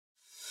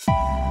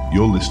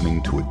You're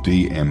listening to a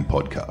DM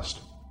podcast.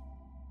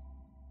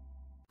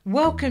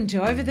 Welcome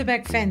to Over the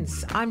Back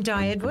Fence. I'm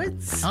Di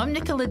Edwards. I'm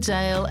Nicola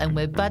Dale, and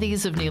we're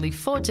buddies of nearly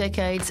 4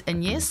 decades.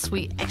 And yes,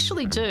 we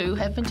actually do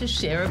happen to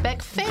share a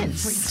back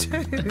fence.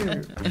 We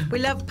do. We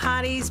love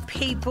parties,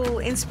 people,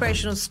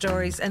 inspirational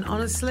stories, and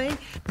honestly,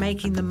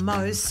 making the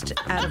most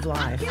out of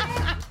life.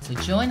 So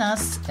join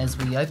us as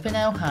we open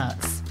our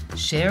hearts,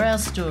 share our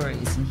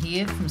stories, and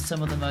hear from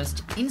some of the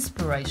most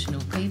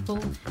inspirational people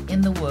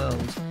in the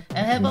world,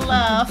 and have a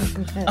laugh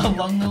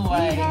along the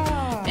way.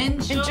 Yeah.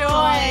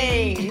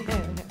 Enjoy.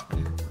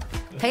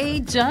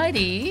 Hey,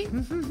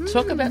 Jodie,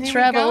 talk about There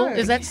travel. we go.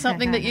 Is that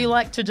something that you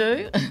like to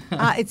do?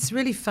 It's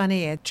really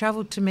funny.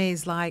 Travel to me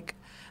is like,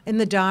 in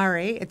the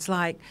diary, it's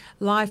like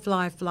life,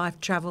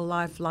 travel,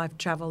 life,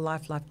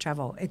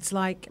 travel. It's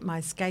like my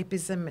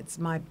escapism, it's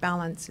my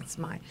balance, it's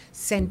my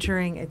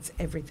centering, it's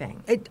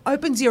everything. It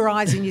opens your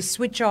eyes and you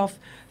switch off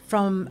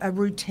from a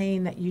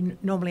routine that you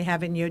normally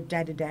have in your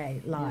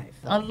day-to-day life.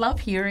 I love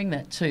hearing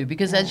that too,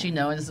 because as you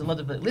know, and as a lot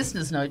of the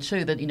listeners know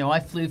too, that, I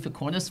flew for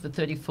Qantas for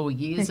 34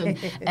 years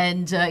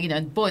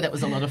and boy, that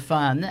was a lot of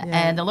fun. Yeah.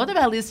 And a lot of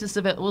our listeners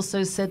have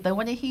also said they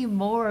want to hear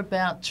more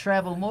about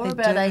travel, more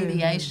about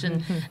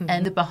aviation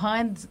and the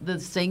behind the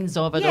scenes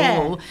of it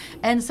all.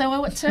 And so I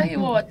would tell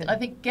you what, I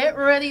think get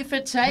ready for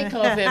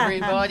takeoff,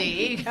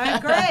 everybody.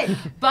 Great.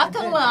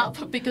 Buckle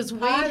up, because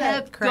we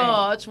have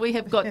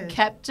got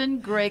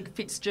Captain Greg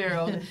Fitzgerald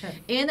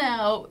in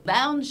our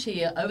lounge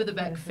here over the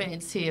back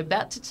fence here,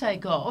 about to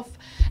take off.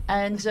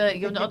 And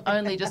you're not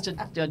only just a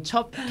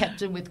top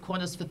captain with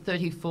Qantas for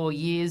 34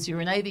 years, you're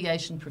an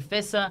aviation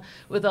professor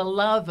with a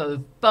love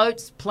of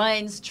boats,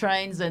 planes,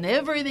 trains, and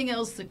everything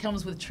else that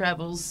comes with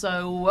travel.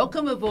 So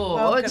welcome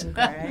aboard. Welcome,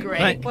 Greg.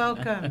 Greg.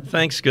 Welcome.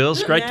 Thanks,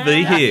 girls. Great to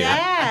be here.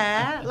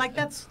 Yeah, like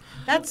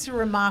that's a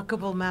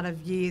remarkable amount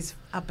of years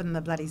up in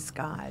the bloody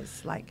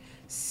skies. Like,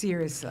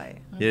 seriously.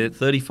 Yeah,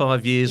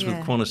 35 years with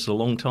Qantas is a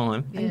long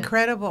time. Yeah.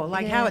 Incredible,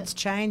 like how it's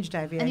changed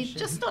aviation. And it's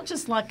just not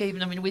just like we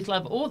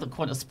love all the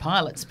Qantas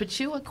pilots, but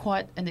you are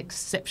quite an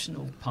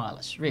exceptional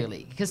pilot,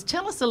 really. Because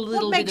tell us a little bit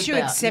about... What makes you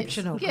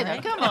exceptional,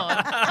 Greg? Come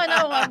on. I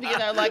know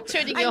I'm, like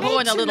tooting your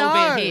horn a little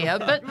bit here,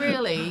 but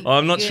really...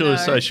 I'm not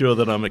so sure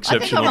that I'm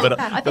exceptional.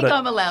 I think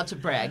I'm allowed to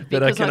brag,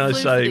 because I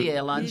flew for the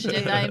airlines. Your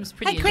name's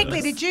pretty... Hey,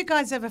 quickly, did you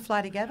guys ever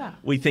fly together?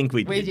 We think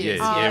we did, did.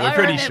 yeah. We're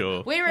pretty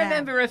sure. We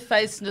remember a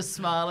face and a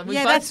smile, and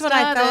we both that's what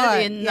I started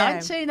thought. in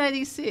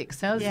 1986.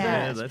 How's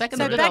that? Back in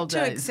the good back old to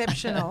days.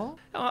 exceptional.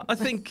 I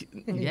think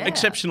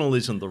exceptional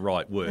isn't the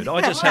right word.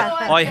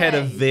 I had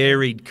a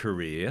varied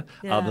career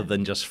other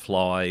than just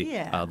fly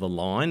the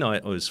line. I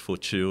was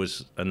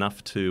fortuitous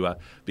enough to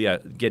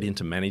get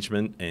into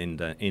management and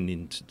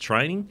into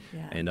training.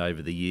 Yeah. And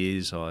over the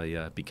years,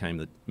 I became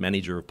the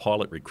manager of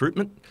pilot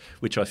recruitment,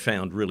 which I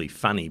found really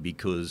funny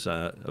because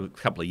a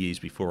couple of years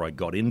before I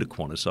got into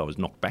Qantas, I was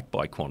knocked back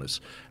by Qantas.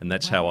 And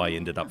that's how I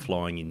ended up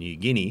flying in New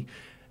Guinea.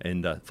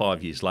 And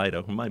 5 years later,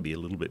 or maybe a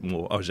little bit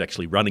more, I was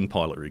actually running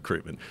pilot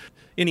recruitment.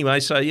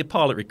 Anyway, so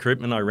pilot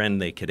recruitment, I ran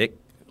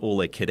all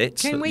their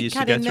cadets. Can we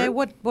cut in there?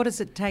 What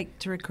does it take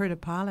to recruit a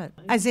pilot?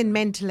 As in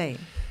mentally?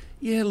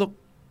 Yeah, look,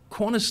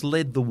 Qantas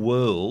led the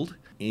world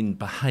in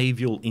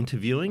behavioural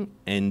interviewing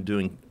and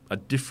doing a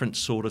different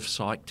sort of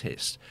psych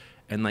test.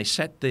 And they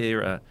sat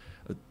there,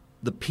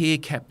 the peer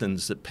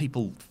captains that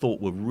people thought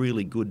were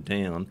really good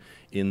down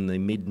in the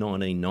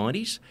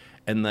mid-1990s,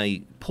 and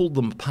they pulled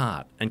them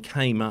apart and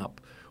came up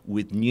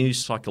with new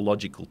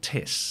psychological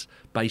tests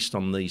based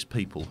on these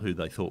people who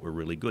they thought were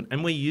really good.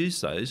 And we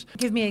use those.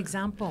 Give me an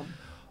example.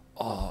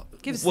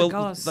 Give us well, the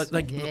goss.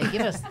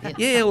 Give us...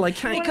 Yeah, well, they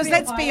came... Because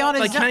let's be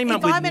honest, if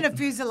I'm in with, a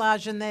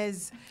fuselage and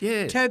there's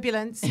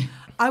turbulence,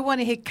 I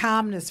want to hear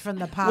calmness from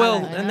the pilot.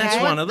 Well, and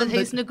that's one of them.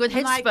 He's in a good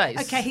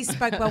headspace. Okay, he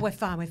spoke well, we're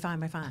fine.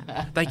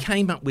 They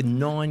came up with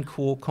 9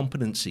 core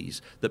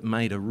competencies that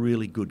made a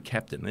really good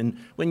captain. And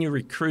when you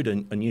recruit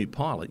a new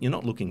pilot, you're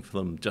not looking for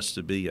them just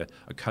to be a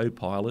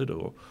co-pilot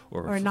or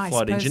a nice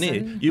flight person.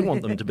 engineer. You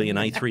want them to be an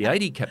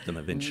A380 captain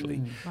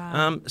eventually.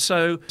 Wow.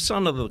 So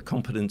some of the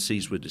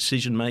competencies were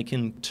decision-making,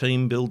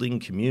 team building,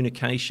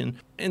 communication,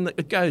 and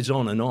it goes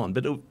on.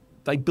 But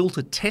they built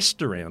a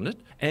test around it,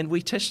 and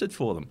we tested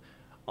for them.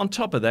 On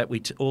top of that,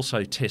 we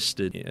also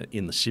tested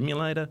in the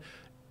simulator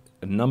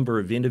a number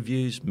of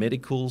interviews,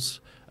 medicals,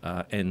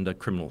 and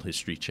criminal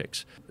history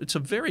checks. It's a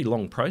very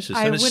long process,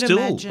 and it's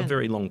still a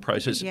very long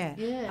process. Yeah.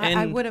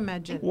 I would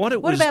imagine. What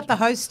about the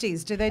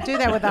hosties? Do they do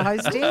that with the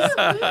hosties?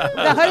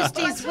 The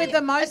hosties with the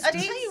mosties? I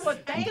tell you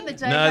what, back in the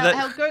day,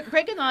 how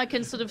Greg and I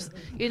can sort of,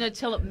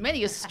 tell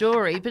many a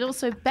story, but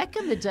also back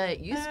in the day, it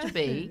used to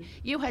be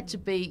you had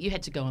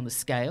to go on the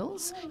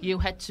scales, you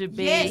had to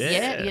be,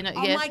 Oh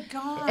my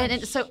God!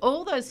 And so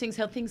all those things,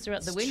 how things are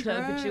out the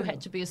window, but you had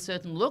to be a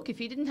certain look.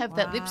 If you didn't have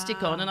that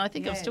lipstick on, and I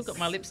think I've still got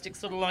my lipstick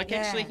sort of like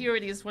actually here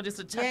it is. What is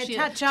it?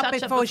 Touch up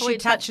before she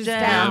touches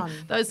down.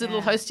 Those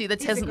little hostie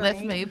that hasn't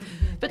left me.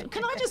 But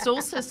can I just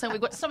also say,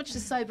 we've got so much to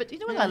say, but you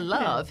know what I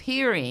love?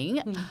 Hearing,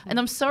 and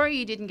I'm sorry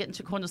you didn't get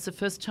into Qantas the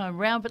first time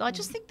round, but I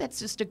just think that's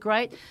just a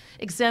great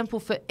example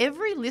for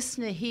every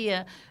listener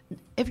here.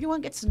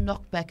 Everyone gets a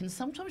knockback, and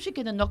sometimes you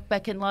get a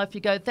knockback in life.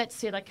 You go,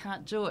 that's it, I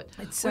can't do it.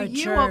 It's so true.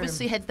 You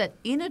obviously had that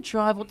inner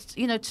drive,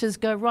 to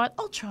go, right,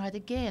 I'll try it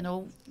again.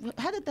 Or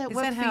how did that work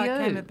for you? Is that how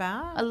it came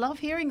about? I love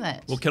hearing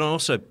that. Well, can I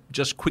also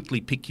just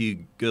quickly pick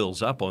you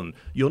girls up on,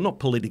 you're not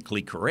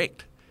politically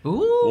correct.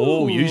 Ooh.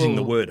 Oh, using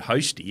the word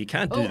hosty. You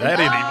can't do that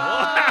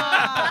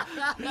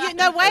anymore.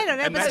 No, wait on.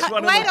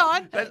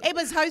 It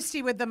was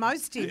hosty with the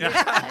mosty.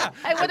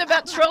 Hey, what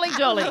about trolley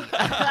dolly?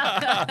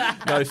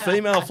 No,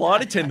 female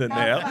flight attendant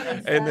now.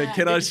 And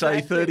can I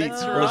say 30?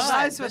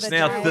 It's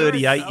now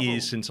 38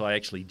 years since I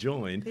actually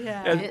joined.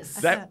 Yeah. And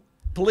that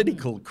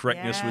political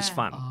correctness was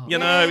fun.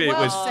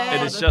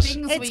 It's just.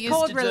 It's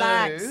called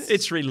relax.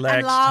 It's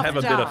relaxed. Have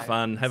a bit of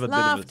fun. Have a bit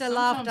of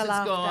laughter. It's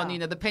gone.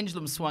 The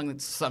pendulum swung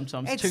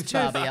sometimes too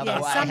far the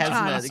other way,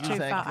 hasn't it? Too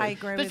far. I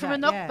agree but with from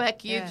that. a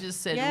knockback, you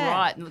just said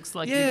right, and it looks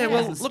like it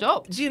hasn't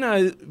stopped.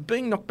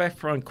 Being knocked back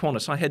from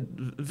Qantas, I had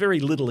very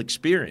little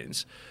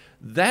experience.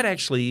 That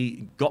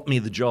actually got me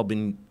the job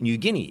in New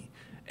Guinea,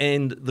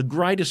 and the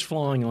greatest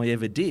flying I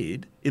ever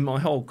did in my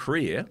whole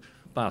career,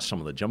 bar some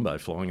of the jumbo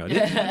flying I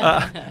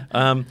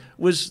did,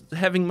 was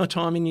having my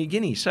time in New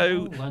Guinea.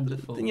 So,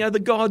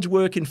 the gods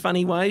work in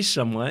funny ways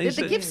some ways.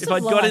 If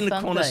I'd got into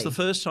Qantas the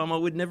first time, I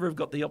would never have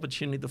got the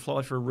opportunity to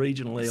fly for a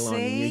regional airline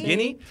in New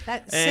Guinea.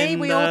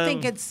 We all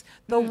think it's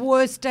the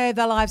worst day of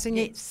their lives, and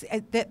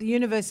that the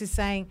universe is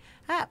saying,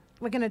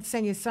 we're going to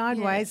send you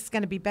sideways. It's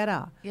going to be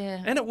better.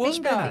 Yeah. And it was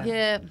better.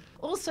 Yeah.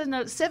 Also,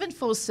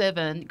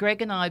 747,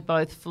 Greg and I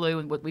both flew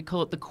in what we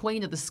call it the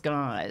Queen of the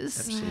Skies.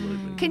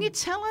 Absolutely. Can you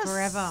tell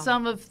us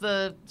some of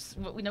the,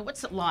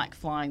 what's it like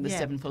flying the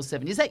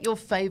 747? Is that your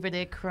favourite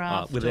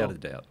aircraft? Without a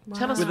doubt. Wow.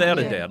 Tell us without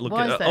a doubt. Look,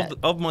 why is that?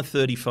 of my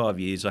 35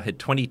 years, I had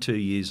 22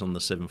 years on the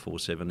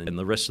 747 and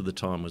the rest of the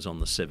time was on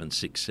the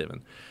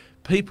 767.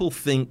 People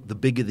think the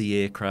bigger the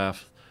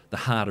aircraft, the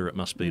harder it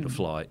must be to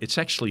fly. It's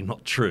actually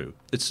not true.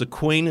 It's the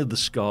queen of the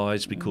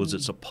skies because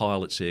it's a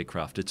pilot's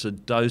aircraft. It's a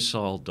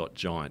docile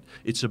giant.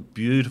 It's a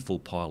beautiful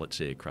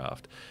pilot's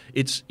aircraft.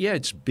 It's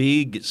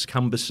big, it's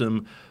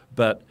cumbersome,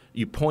 but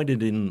you point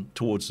it in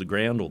towards the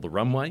ground or the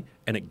runway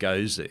and it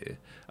goes there.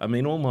 I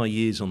mean, all my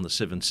years on the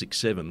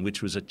 767,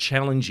 which was a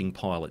challenging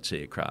pilot's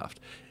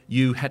aircraft,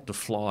 you had to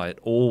fly it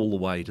all the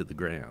way to the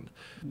ground.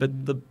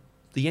 But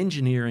the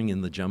engineering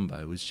in the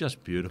jumbo was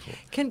just beautiful.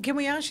 Can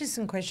we ask you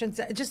some questions?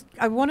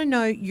 I want to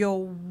know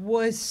your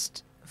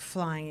worst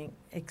flying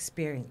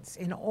experience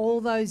in all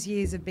those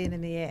years of being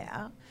in the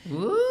air.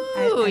 Ooh,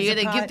 you're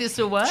going to give this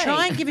away.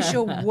 Try and give us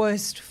your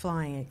worst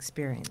flying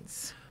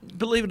experience.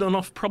 Believe it or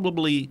not,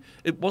 probably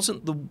it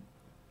wasn't the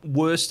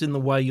worst in the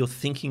way you're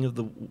thinking of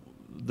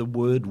the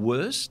word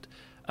worst,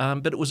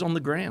 but it was on the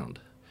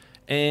ground.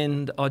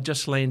 And I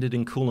just landed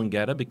in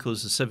Coolangatta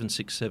because the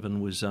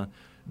 767 was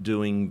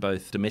doing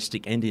both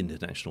domestic and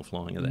international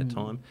flying at that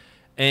time.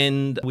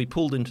 And we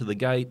pulled into the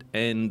gate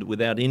and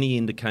without any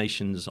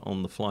indications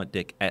on the flight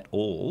deck at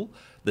all,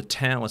 the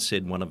tower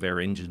said one of our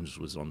engines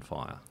was on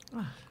fire.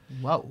 Oh.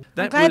 Whoa.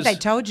 I'm glad they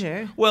told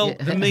you. Well,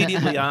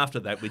 immediately after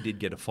that we did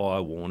get a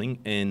fire warning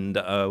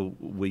and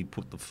we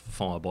put the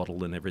fire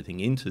bottle and everything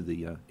into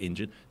the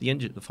engine.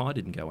 The fire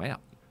didn't go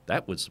out.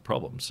 That was the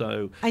problem.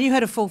 And you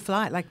had a full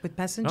flight, like with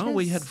passengers? Oh,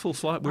 we had a full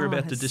flight. We were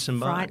about to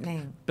disembark.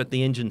 Frightening. But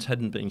the engines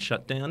hadn't been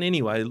shut down.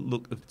 Anyway,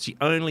 look, it's the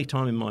only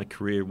time in my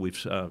career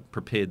we've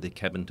prepared the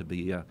cabin to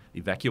be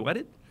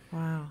evacuated.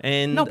 Wow.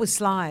 And not with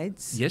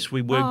slides. Yes,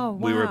 we were. Oh, wow.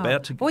 We were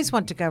about to. Always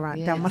want to go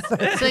down one of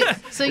those.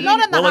 So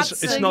not in the Hudson.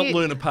 It's not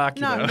Luna Park,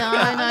 you know.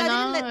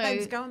 No. Let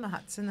those go in the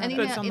Hudson. And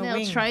in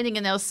our training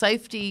and our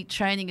safety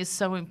training is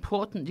so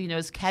important.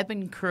 As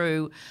cabin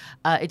crew,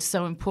 it's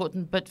so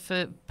important. But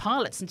for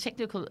pilots and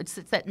technical, it's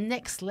that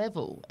next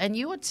level. And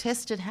you were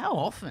tested how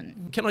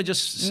often? Can I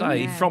just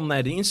say from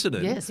that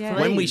incident,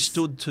 when we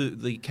stood to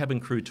the cabin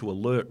crew to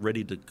alert,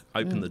 ready to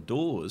open the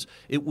doors,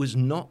 it was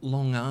not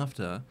long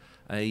after.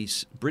 A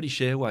British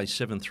Airways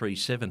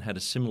 737 had a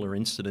similar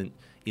incident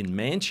in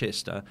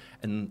Manchester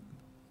and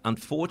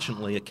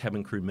unfortunately a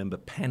cabin crew member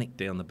panicked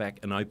down the back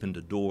and opened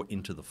a door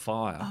into the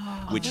fire,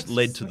 which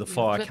led to the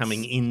fire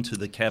coming into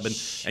the cabin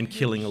and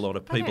killing a lot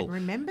of people. I don't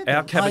remember Our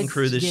that. cabin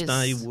crew this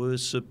day were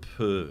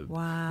superb.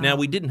 Wow. Now,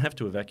 we didn't have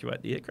to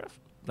evacuate the aircraft.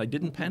 They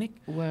didn't panic.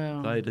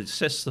 Wow. They'd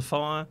assessed the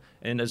fire,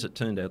 and as it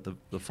turned out,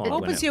 the fire went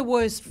out. What was your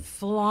worst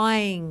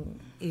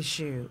flying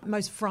issue?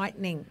 Most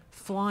frightening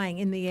flying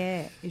in the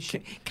air issue?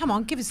 Come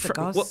on, give us the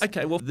goss.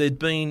 Well, there'd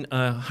been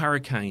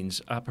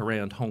hurricanes up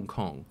around Hong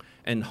Kong,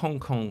 and Hong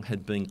Kong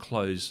had been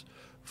closed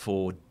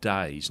for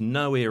days.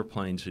 No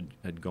airplanes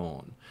had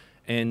gone.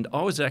 And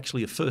I was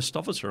actually a first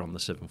officer on the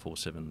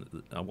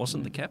 747. I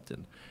wasn't the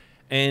captain.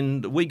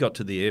 And we got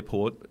to the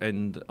airport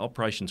and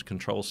operations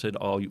control said,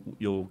 "Oh,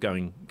 you're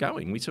going."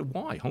 We said,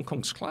 "Why? Hong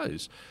Kong's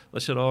closed." They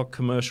said, "Oh,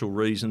 commercial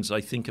reasons.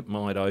 They think it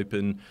might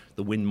open,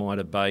 the wind might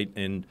abate."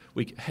 And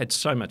we had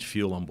so much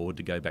fuel on board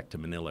to go back to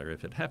Manila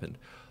if it happened.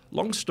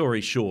 Long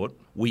story short,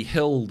 we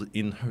held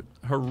in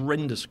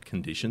horrendous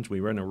conditions. We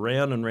ran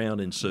around and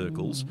round in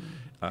circles.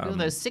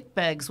 Those sick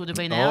bags would have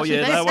been out. Oh,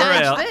 yeah, they were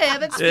out. There,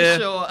 that's for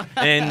sure.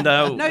 And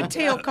no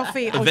tea or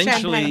coffee or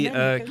eventually,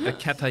 champagne.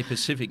 Cathay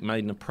Pacific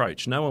made an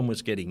approach. No one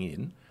was getting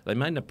in. They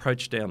made an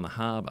approach down the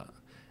harbour,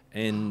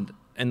 and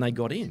they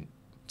got in.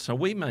 So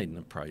we made an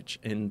approach,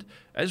 and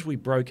as we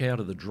broke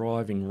out of the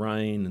driving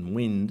rain and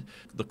wind,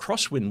 the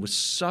crosswind was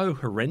so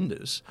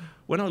horrendous.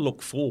 When I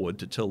looked forward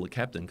to tell the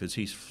captain, because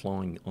he's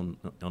flying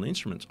on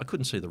instruments, I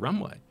couldn't see the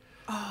runway.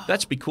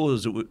 That's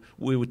because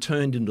we were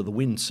turned into the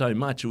wind so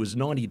much. It was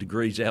 90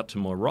 degrees out to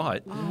my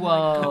right.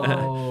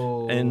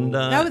 Whoa. And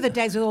those were the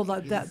days with all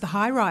the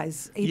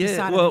high-rise either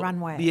side of the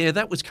runway. Yeah,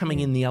 that was coming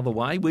in the other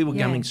way. We were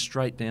going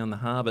straight down the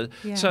harbour.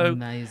 Yeah. So,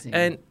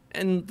 amazing.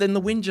 And then the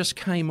wind just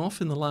came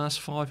off in the last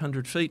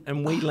 500 feet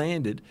and we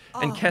landed.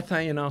 And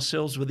Cathay and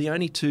ourselves were the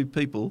only two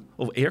people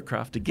or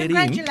aircraft to get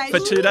in for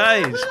 2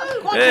 days.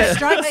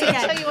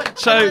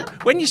 So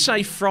when you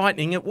say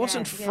frightening, it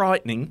wasn't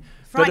frightening.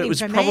 But it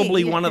was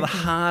probably one of the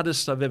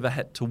hardest I've ever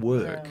had to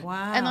work. Yeah.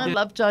 Wow. And I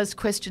love Joe's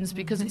questions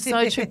because it's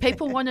so true.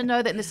 People want to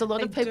know that, and there's a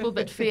lot of people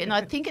that fear. And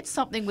I think it's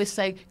something we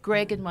say,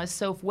 Greg and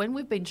myself, when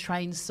we've been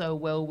trained so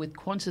well with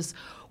Qantas,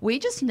 we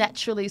just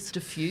naturally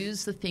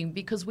diffuse the thing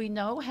because we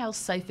know how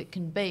safe it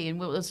can be.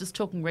 And I was just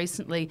talking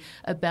recently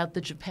about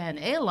the Japan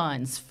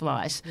Airlines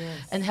flight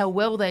and how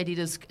well they did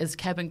as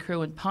cabin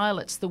crew and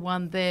pilots. The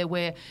one there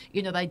where,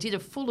 they did a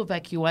full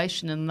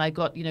evacuation and they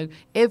got,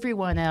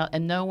 everyone out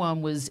and no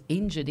one was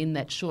injured in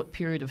that short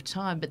period of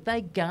time. But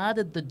they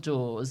guarded the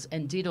doors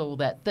and did all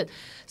that.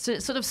 So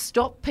it sort of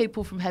stopped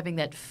people from having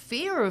that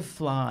fear of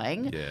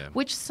flying,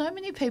 which so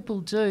many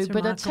people do. It's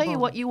but I tell you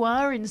remarkable. what, you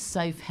are in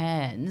safe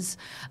hands.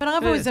 But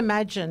I've always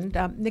imagined,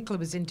 Nicola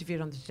was interviewed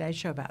on the Today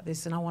Show about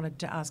this, and I wanted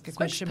to ask a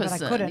question, but I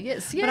couldn't.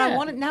 Yes, But I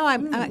wanted. Now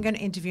I'm going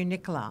to interview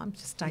Nicola. I'm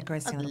just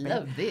digressing a I little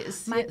love bit.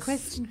 this. My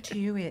question to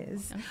you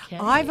is,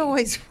 I've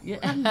always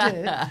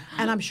wondered,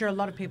 and I'm sure a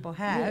lot of people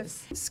have.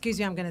 Excuse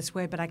me, I'm going to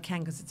swear, but I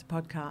can because it's a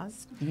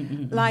podcast.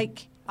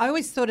 Like, I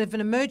always thought if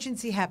an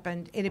emergency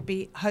happened, it'd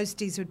be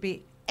hosties would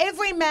be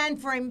every man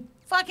for him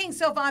fucking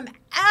self. I'm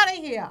out of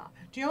here.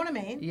 Do you know what I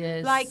mean?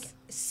 Yes. Like,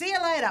 see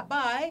you later.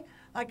 Bye.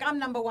 Like, I'm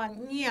number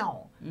one.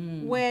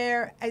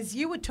 Where, as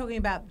you were talking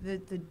about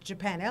the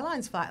Japan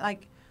Airlines flight,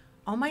 like,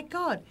 oh my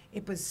God,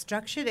 it was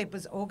structured, it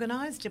was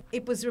organised.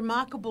 It was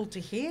remarkable to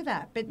hear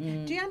that. But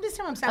do you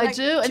understand what I'm saying? I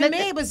do. To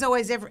me, it was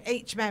always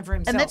each man for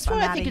himself. And that's why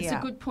I'm I think it's a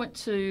good point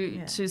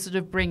to sort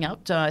of bring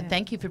up, Di.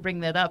 Thank you for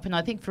bringing that up. And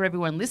I think for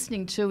everyone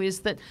listening too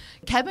is that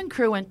cabin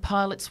crew and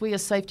pilots, we are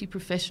safety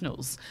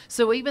professionals.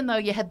 So even though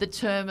you had the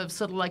term of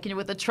sort of like,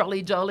 with a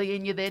trolley dolly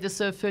and you're there to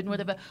serve food and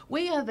whatever,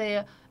 we are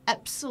there.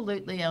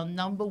 Absolutely, our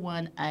number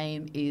one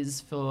aim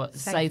is for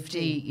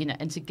safety,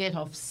 and to get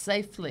off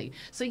safely.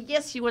 So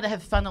yes, you want to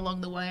have fun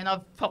along the way, and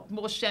I've popped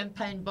more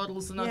champagne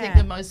bottles than I think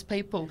than most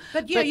people.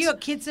 But you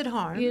got kids at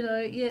home,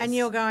 and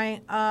you're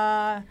going,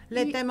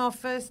 let them off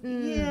first.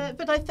 Yeah,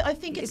 but I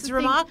think it's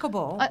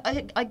remarkable.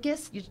 I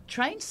guess you're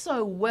trained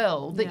so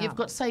well that you've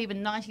got, say,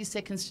 even 90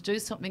 seconds to do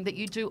something that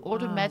you do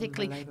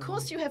automatically. Of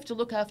course, you have to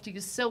look after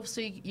yourself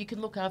so you can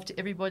look after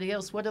everybody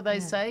else. What do they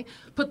say?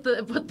 Put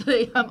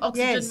the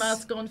oxygen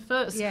mask on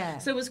first. Yeah.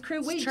 So as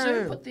crew, we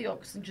do put the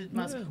oxygen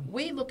mask.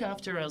 We look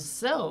after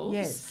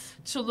ourselves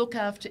to look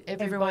after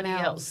everybody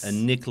else.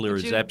 And Nicola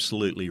is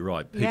absolutely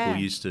right. People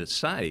used to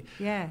say,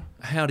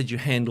 how did you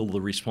handle the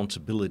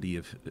responsibility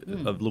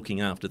of looking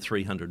after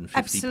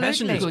 350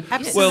 passengers?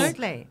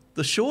 Absolutely. Well,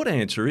 the short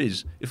answer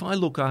is, if I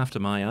look after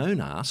my own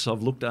ass,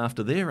 I've looked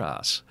after their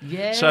ass.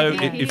 Yeah. So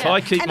if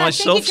I keep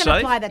myself I think you can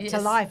safe, apply that to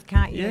life,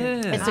 can't you?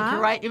 Yeah. It's a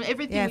great.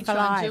 Everything we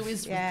try and do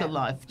is with the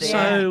life. There.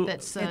 So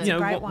that's a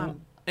great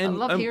one. I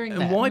love hearing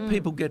that. And why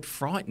people get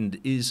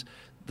frightened is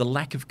the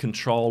lack of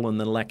control and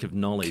the lack of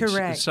knowledge.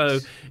 Correct. So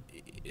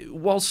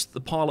whilst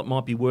the pilot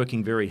might be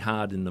working very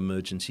hard in an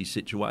emergency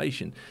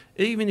situation,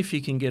 even if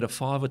you can get a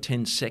 5 or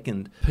 10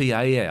 second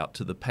PA out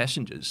to the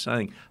passengers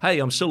saying, hey,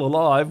 I'm still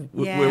alive,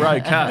 we're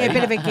okay. Yeah, a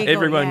bit of a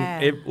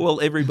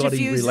giggle, everybody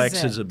diffuses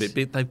relaxes it. a bit,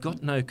 but they've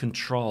got no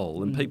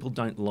control and people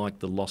don't like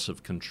the loss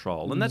of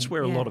control. And that's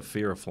where a lot of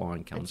fear of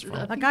flying comes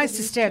from. Like I used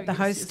to stare at the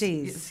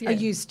hosties. I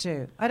used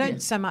to. I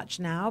don't so much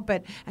now,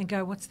 and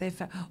go, what's their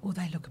oh,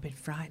 they look a bit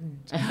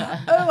frightened.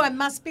 Oh, I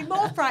must be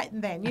more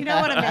frightened then. You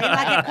know what I mean?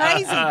 Like a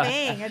crazy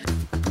thing.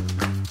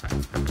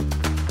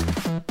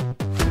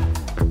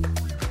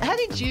 How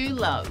did you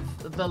love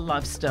the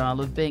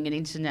lifestyle of being an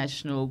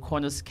international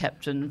Qantas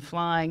captain,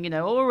 flying,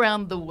 all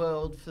around the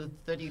world for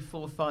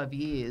 5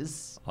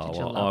 years?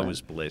 I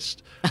was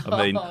blessed.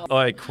 I mean,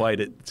 I equate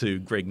it to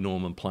Greg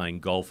Norman playing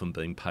golf and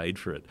being paid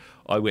for it.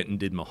 I went and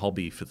did my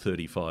hobby for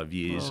 35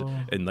 years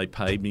and they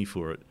paid me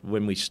for it.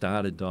 When we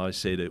started, I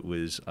said it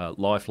was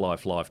life,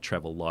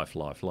 travel, life.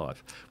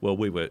 Well,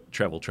 we were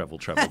travel, come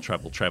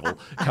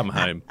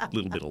home,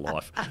 little bit of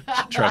life,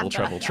 travel.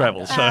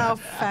 So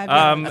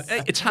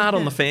it's hard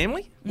on the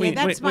family. We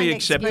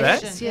accept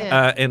that.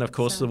 Yeah. And of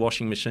course, the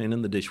washing machine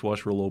and the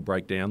dishwasher will all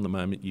break down the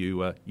moment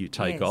you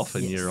take off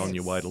and you're on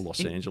your way to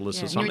Los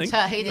Angeles or something.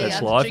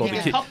 That's life. Or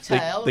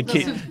the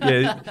kid,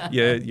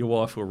 your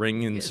wife will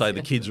ring and say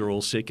the kids are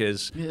all sick,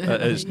 as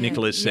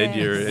Nicholas said,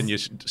 you're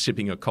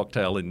sipping a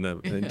cocktail in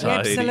Tahiti.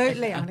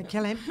 Absolutely, I'm going to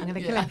kill him.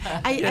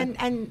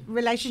 And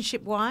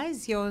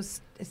relationship-wise,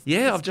 yours.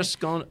 Yeah, I've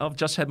just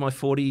had my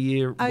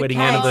 40-year wedding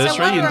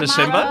anniversary in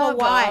December.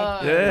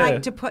 Wife, yeah.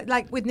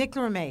 like with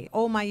Nicola and me,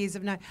 all my years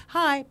of knowing.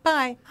 Hi,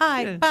 bye.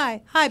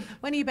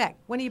 When are you back?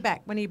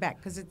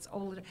 Because it's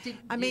all.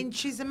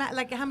 She's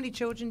how many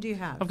children do you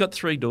have? I've got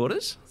 3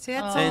 daughters. See,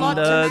 that's a lot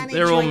to manage.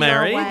 They're all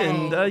married,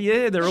 and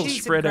they're all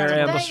spread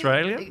around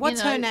Australia.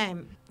 What's her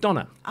name?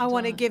 Donna. I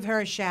want to give her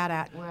a shout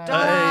out. Wow.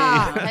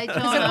 Donna. Hey,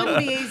 Donna. It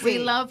wouldn't be easy. We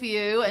love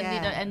you,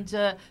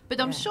 but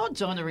I'm sure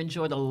Donna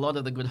enjoyed a lot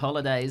of the good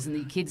holidays, and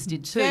the kids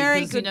did too.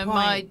 Very good point.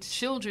 My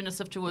children are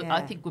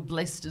I think were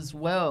blessed as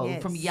well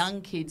from young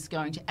kids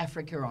going to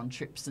Africa on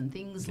trips and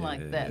things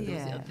like that.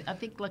 Yeah. I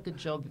think like a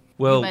job.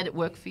 Well, you made it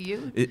work for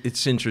you.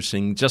 It's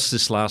interesting. Just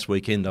this last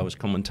weekend, I was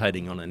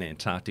commentating on an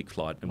Antarctic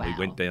flight, and we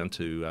went down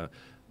to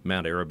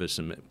Mount Erebus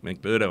and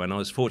McMurdo, and I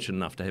was fortunate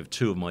enough to have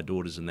 2 of my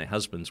daughters and their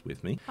husbands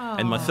with me.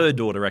 And my third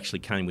daughter actually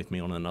came with me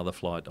on another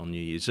flight on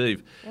New Year's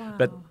Eve. Wow.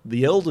 But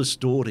the eldest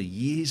daughter,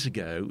 years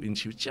ago, and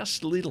she was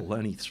just little,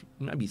 only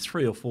maybe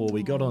 3 or 4,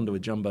 we got onto a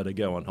jumbo to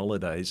go on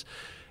holidays,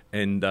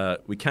 and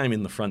we came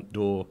in the front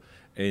door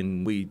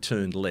and we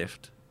turned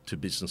left to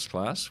business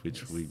class,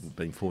 which we've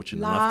been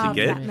fortunate enough to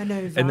get. That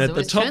manoeuvre. And at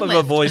the top of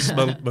her voice,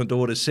 my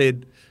daughter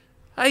said,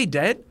 "Hey,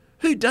 Dad,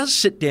 who does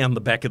sit down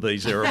the back of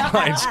these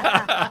aeroplanes?"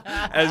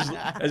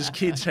 as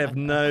kids have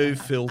no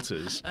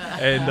filters.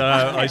 And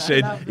I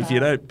said, if you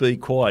don't be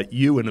quiet,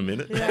 you in a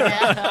minute.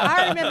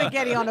 I remember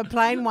getting on a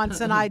plane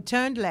once and I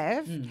turned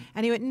left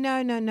and he went,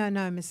 no,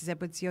 Mrs.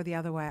 Edwards, you're the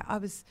other way. I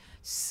was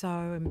so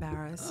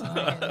embarrassed.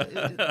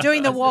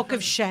 Doing the walk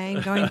of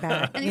shame, going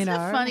back. And isn't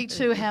it funny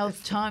too how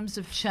times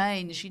have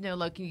changed?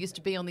 Like you used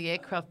to be on the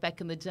aircraft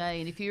back in the day,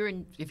 and if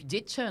you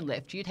did turn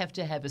left, you'd have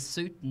to have a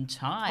suit and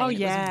tie. Oh, It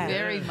yeah. was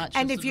very much.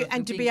 And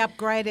to be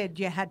upgraded,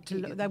 you had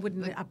to. They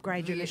wouldn't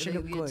upgrade you unless you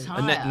look good.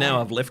 And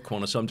now I've left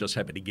Qantas, I'm just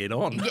happy to get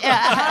on.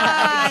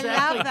 Yeah, exactly.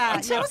 I love that.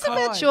 And tell us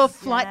about your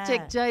flight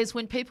deck days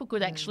when people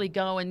could actually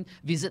go and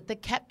visit the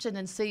captain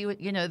and see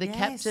the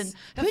captain.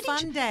 The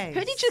fun days.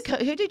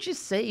 Who did you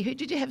see? Who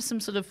did you have some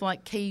sort of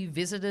like key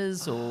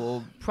visitors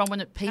or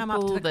prominent people? Come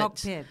up to the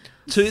cockpit.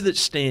 2 that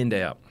stand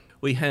out.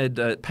 We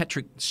had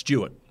Patrick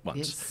Stewart once.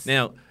 Yes.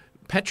 Now,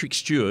 Patrick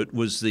Stewart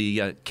was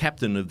the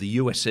captain of the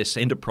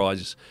USS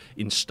Enterprise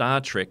in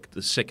Star Trek,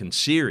 the second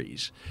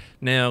series.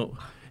 Now,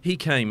 he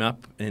came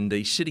up and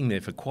he's sitting there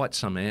for quite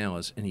some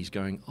hours and he's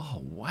going,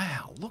 "Oh,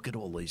 wow, look at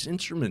all these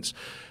instruments."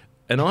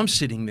 And I'm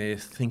sitting there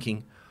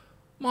thinking,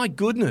 my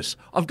goodness,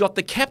 I've got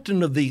the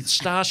captain of the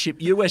starship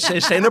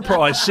USS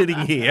Enterprise sitting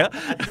here.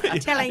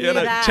 Telling you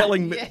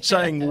that.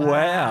 Saying,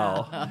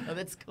 wow. Oh,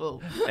 that's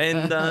cool.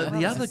 And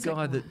the other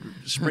guy that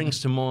springs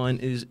to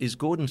mind is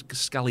Gordon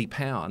Scully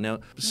Power. Now,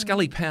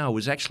 Scully Power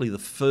was actually the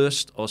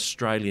first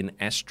Australian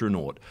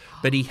astronaut,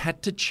 but he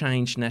had to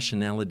change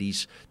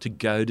nationalities to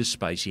go to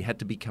space. He had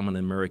to become an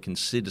American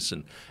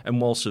citizen. And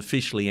whilst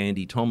officially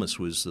Andy Thomas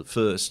was the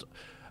first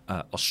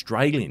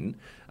Australian,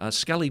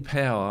 Scully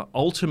Power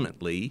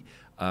ultimately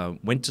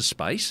went to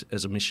space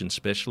as a mission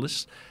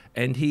specialist,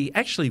 and he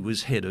actually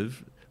was head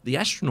of the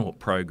astronaut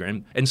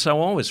program, and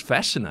so I was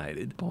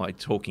fascinated by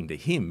talking to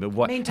him of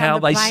how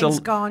they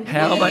selected. Oh,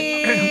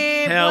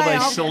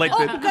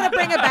 I've got to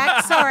bring her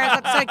back. Sorry, I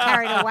got so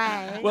carried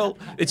away. Well,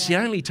 it's the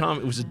only time.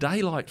 It was a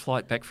daylight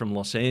flight back from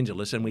Los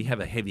Angeles, and we have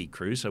a heavy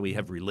crew, so we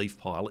have relief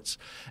pilots,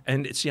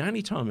 and it's the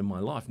only time in my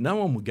life no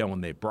one would go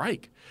on their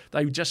break.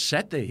 They just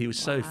sat there. He was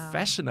so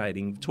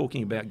fascinating,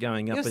 talking about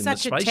going up in the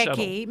space shuttle. You're such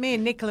a techie. Me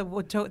and Nicola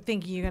were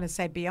thinking you're going to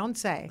say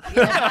Beyonce.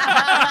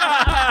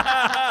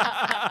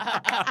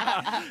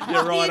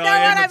 You're right. You know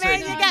what I mean?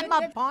 You get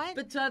my point.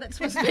 But that's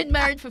what's been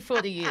married for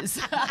 40 years.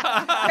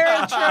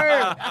 Very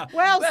true.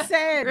 Well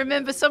said.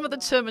 Remember some of the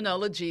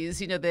terminologies,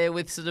 there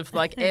with sort of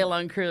like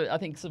airline crew, I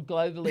think sort of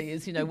globally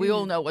is, we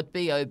all know what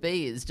BOB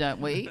is, don't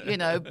we?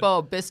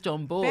 Bob, best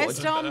on board.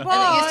 Best on board.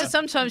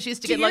 And it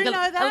used to get like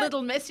a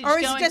little message or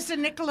is going. it just a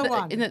Nicola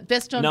one?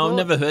 Best on board. No, I've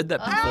never heard that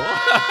before.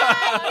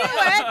 I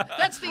knew it.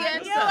 That's the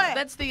answer.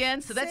 That's the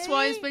answer. That's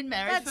why he's been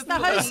married for 40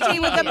 years. That's the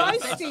hostie with the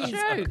mosties.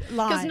 That's true.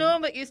 Because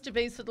normally it used to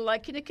be sort of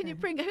like, can can you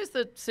bring, who's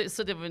the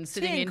sort of one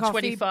sitting Tea in and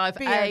coffee, 25A?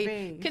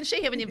 BRB. Can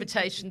she have an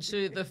invitation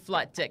to the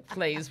flight deck,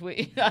 please? So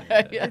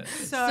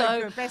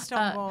good. Best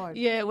on board.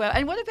 Yeah, well,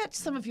 and what about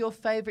some of your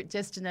favourite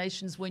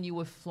destinations when you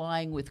were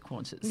flying with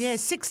Qantas? Yeah,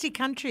 60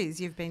 countries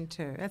you've been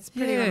to. That's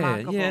pretty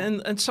remarkable. Yeah,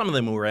 and some of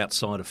them were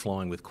outside of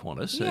flying with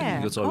Qantas. Yeah,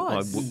 because of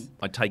course.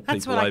 I take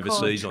That's people what I call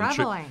overseas on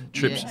travelling.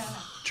 trips.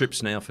 Yes.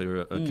 Trips now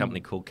for a company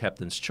called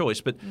Captain's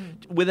Choice, but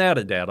without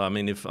a doubt, I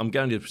mean, if I'm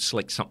going to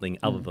select something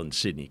other than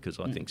Sydney, because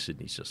I think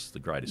Sydney's just the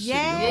greatest city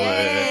in the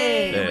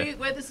world. Yeah,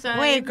 we're the same.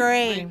 We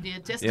agree.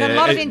 Yeah, a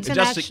lot of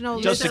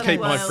international Just to keep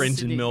my Wales, friends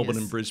Sydney, in Melbourne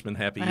yes. and Brisbane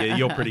happy, yeah,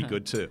 you're pretty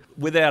good too.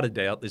 Without a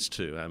doubt, there's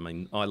two. I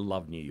mean, I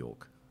love New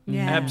York.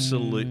 Yeah.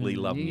 Absolutely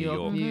love New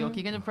York. New York.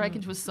 You're going to break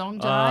into a song,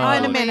 Di? Oh,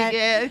 in a minute.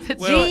 Yeah,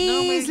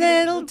 These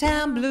little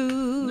town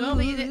blues.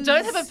 Normally you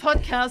don't have a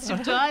podcast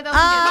if Di doesn't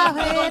I'll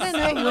get head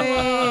and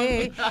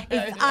away.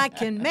 If I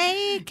can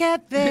make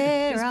it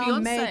there, It's I'll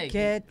Beyonce. make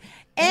it.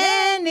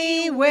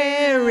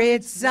 Anywhere,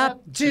 it's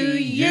up to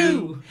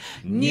you.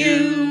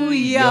 New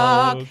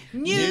York,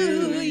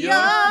 New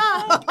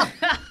York.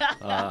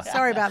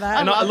 Sorry about that.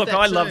 And love look, that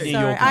I love too. New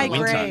Sorry, York I in the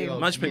winter. agree.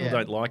 Most people Yeah.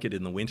 don't like it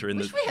in the winter.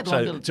 Wish we had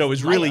like little so it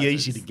was really layovers.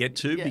 easy to get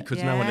to Yeah.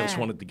 because no one else Yeah.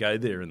 wanted to go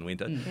there in the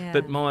winter. Yeah.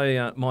 But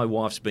my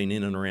wife's been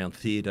in and around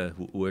theatre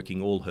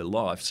working all her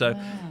life. So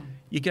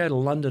you go to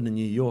London and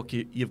New York,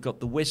 you've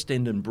got the West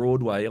End and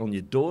Broadway on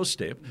your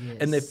doorstep,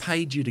 and they've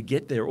paid you to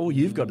get there. All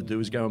you've got to do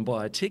is go and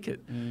buy a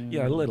ticket. You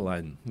know, let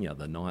alone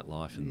the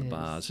nightlife and the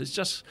bars.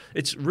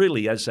 It's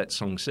really, as that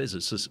song says,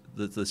 it's just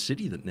the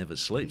city that never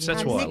sleeps.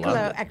 That's why I Nicola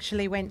love it.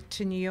 actually went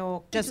to New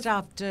York just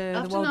after the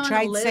After World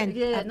Trade 9/11, Center.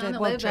 Yeah, after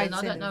World 9/11. Trade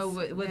I don't know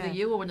Centers. whether Yeah.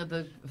 you were one of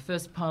the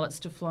first pilots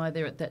to fly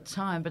there at that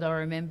time, but I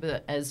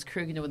remember as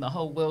crew, when the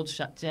whole world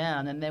shut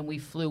down, and then we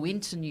flew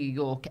into New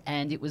York,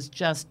 and it was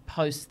just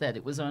post that.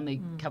 It was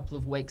only a couple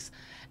of weeks.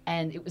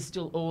 And it was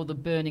still all the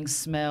burning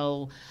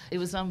smell. It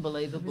was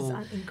unbelievable. It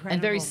was incredible. And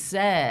very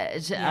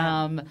sad.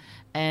 Yeah.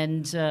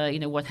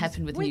 What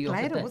happened with New York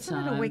later, at that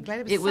wasn't time. it a week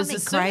later? It was something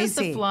as soon as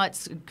the crazy.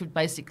 flights could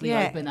basically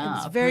Yeah, open it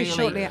was up. very really,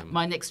 shortly.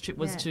 my next trip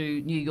was Yeah.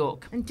 to New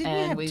York. And didn't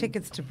you have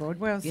tickets to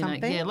Broadway or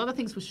something? Yeah, a lot of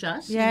things were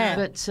shut. Yeah.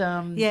 But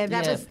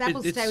that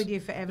will stay with you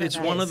forever. It's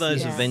that one of is.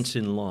 those Yeah. events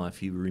in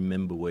life you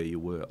remember where you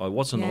were. I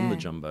wasn't on the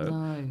Yeah. jumbo,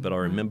 No. but I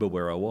remember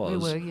where I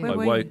was. were you? Where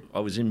were you? I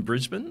was in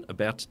Brisbane,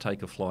 about to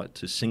take a flight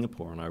to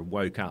Singapore, and I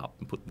woke up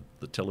and put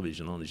the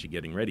television on as you're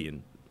getting ready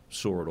and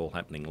saw it all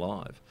happening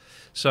live.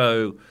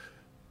 So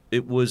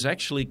it was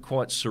actually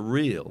quite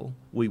surreal.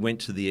 We went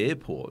to the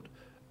airport,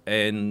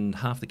 and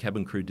half the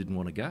cabin crew didn't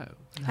want to go.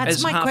 That's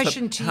As my half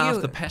question to you.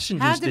 Half the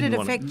passengers How did didn't it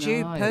want to. affect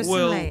you No.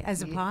 personally Well,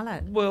 as a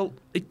pilot? Well,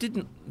 it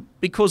didn't,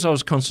 because I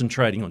was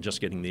concentrating on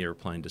just getting the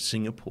aeroplane to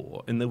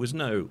Singapore, and there was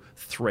no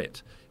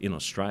threat in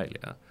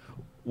Australia.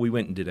 We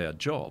went and did our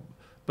job.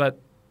 But,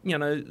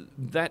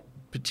 that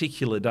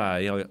particular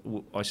day,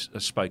 I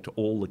spoke to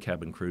all the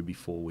cabin crew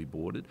before we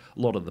boarded. A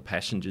lot of the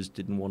passengers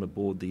didn't want to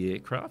board the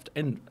aircraft,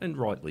 and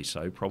rightly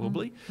so,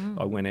 probably.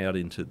 I went out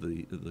into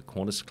the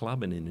Qantas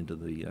Club and into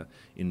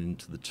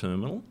the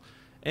terminal,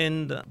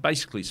 and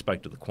basically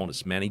spoke to the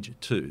Qantas manager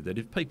too, that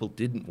if people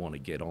didn't want to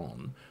get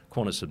on,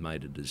 Qantas had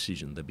made a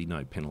decision there'd be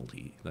no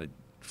penalty. They'd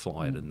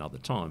fly at another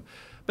time.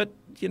 But,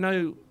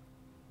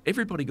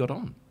 everybody got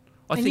on.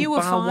 I And think you were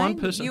bar fine? one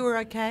person. You were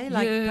okay?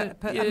 Yeah,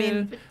 I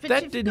mean, But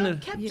that you've didn't.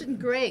 got Captain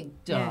Greg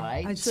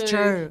died. it's too,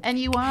 true. And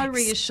you are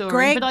reassuring.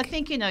 Greg- but I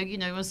think,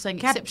 I was saying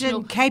Captain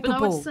exceptional. capable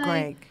but I would say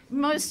Greg.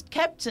 most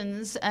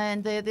captains,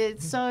 and they're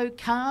so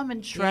calm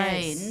and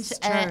trained, Yes,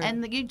 true.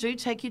 and that you do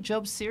take your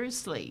job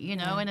seriously,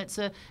 and it's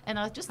and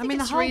I just think the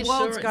it's whole world's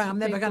reassurance going, for I'm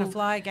never going to people.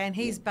 fly again.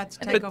 He's about to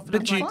take off.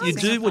 But and you, I'm you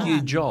like, do well your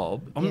fine.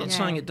 job. I'm not Yeah.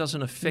 saying it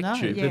doesn't affect No.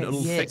 you, but Yes. it'll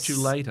affect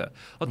you later.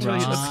 I'll tell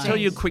Right.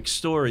 you a quick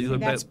story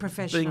That's about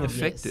professional. being Yes.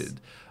 affected.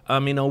 I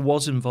mean, I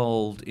was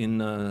involved in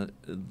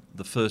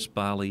the first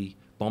Bali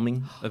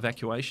bombing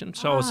evacuation,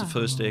 so I was the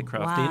first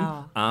aircraft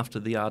wow. in after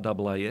the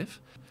RAAF.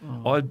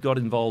 I got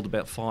involved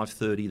about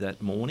 5:30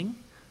 that morning,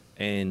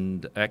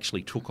 and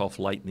actually took off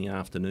late in the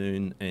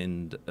afternoon,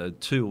 and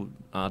two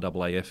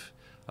RAAF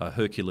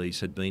Hercules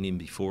had been in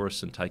before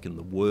us and taken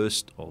the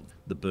worst of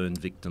the burn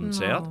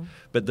victims out,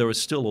 but there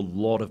was still a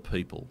lot of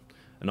people.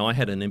 And I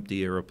had an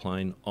empty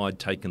aeroplane. I'd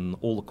taken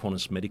all the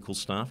Qantas medical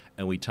staff,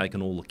 and we'd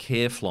taken all the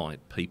care flight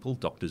people,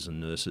 doctors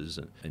and nurses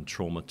and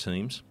trauma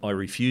teams. I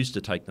refused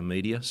to take the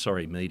media.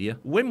 Sorry, media.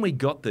 When we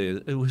got there,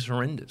 it was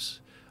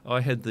horrendous.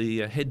 I had the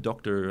head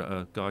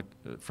doctor, guy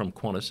from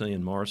Qantas,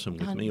 Ian Morrison,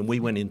 with me, and we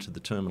went into the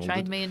terminal.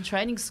 Trained me in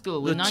training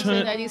school in the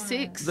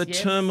 1986. The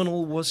yes.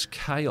 terminal was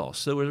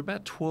chaos. There were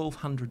about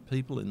 1,200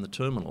 people in the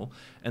terminal,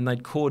 and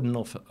they'd cordoned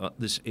off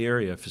this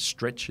area for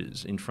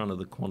stretchers in front of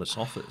the Qantas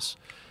office.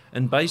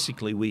 And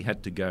basically we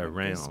had to go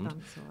around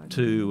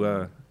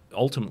to,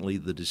 ultimately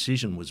the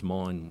decision was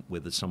mine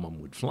whether someone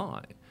would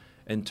fly.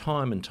 And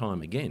time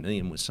again,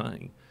 Ian was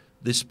saying,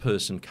 this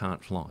person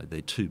can't fly,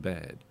 they're too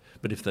bad.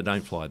 But if they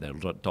don't fly, they'll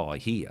die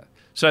here.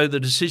 So the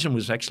decision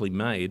was actually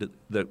made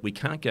that we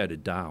can't go to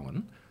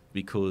Darwin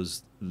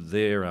because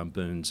their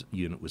burns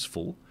unit was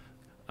full.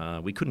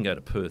 We couldn't go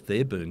to Perth.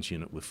 Their burns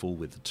unit were full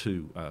with the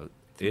 2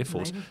 Air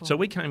Force. So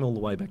we came all the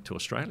way back to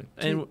Australia.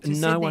 And to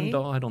no one Sydney?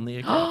 died on the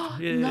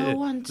aircraft. No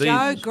one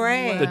died.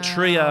 Greg. The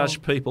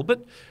triage people.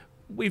 But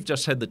we've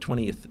just had the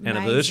 20th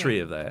anniversary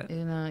of that.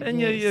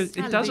 And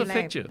it does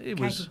affect you. It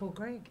was Capable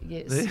Greg.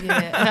 Yes,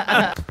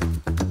 yeah.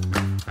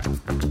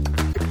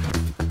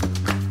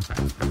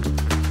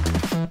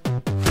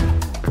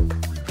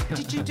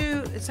 Did you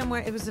do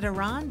somewhere? Was it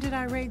Iran? Did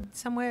I read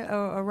somewhere,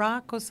 or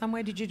Iraq or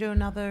somewhere? Did you do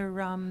another?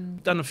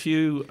 Done a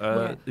few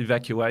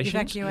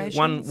evacuations.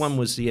 One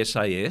was the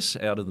SAS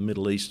out of the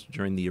Middle East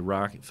during the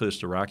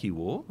first Iraqi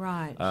war.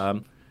 Right.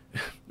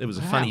 It was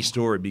a funny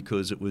story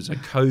because it was a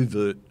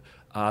covert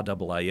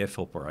RAAF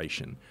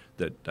operation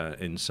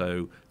and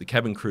so the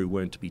cabin crew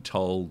weren't to be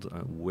told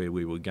where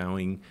we were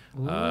going.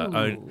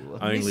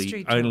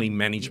 Only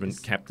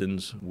management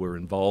captains were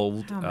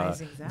involved. How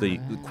amazing is that? The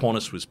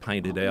Qantas was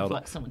painted out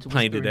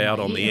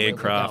on the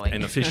aircraft,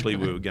 and officially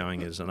we were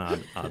going as an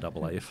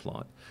RAAF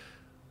flight.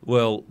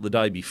 Well, the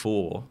day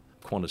before,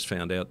 Qantas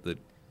found out that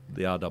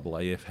the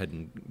RAAF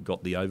hadn't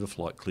got the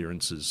overflight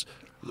clearances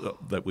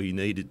that we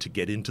needed to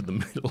get into the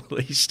Middle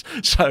East.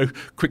 So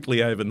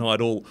quickly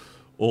overnight,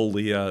 all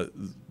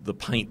the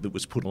paint that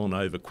was put on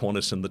over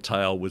Qantas and the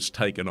tail was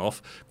taken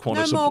off.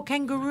 Qantas no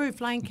more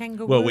flying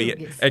kangaroo. Well, we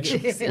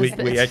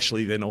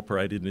actually then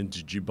operated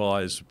into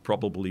Dubai as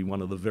probably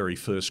one of the very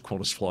first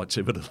Qantas flights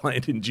ever to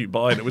land in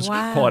Dubai, and it was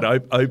quite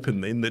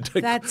open then that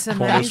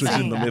Qantas was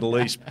in the Middle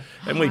East,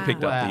 and we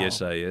picked up the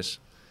SAS.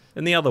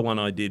 And the other one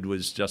I did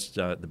was just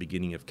at the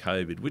beginning of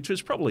COVID, which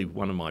was probably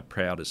one of my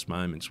proudest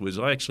moments, was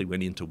I actually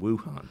went into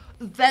Wuhan.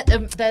 That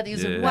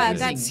is amazing. Wow,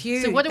 that's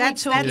huge. So what are we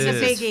talking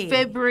about?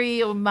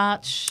 February or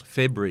March?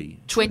 February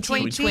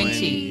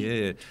 2020.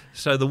 Yeah.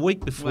 So the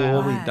week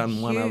before we'd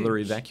done one other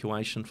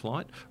evacuation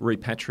flight,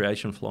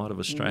 repatriation flight of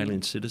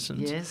Australian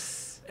citizens.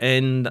 Yes.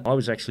 And I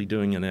was actually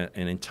doing an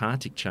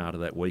Antarctic charter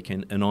that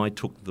weekend, and I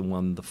took the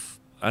one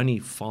only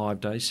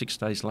 6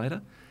 days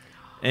later.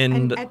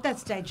 And at that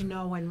stage,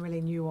 no one really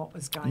knew what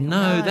was going on.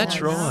 No, that's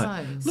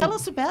right. No. Tell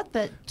us about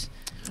that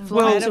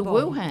flight to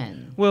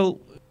Wuhan. Well,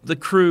 the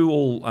crew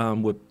all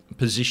were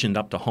positioned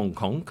up to Hong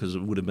Kong because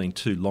it would have been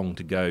too long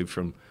to go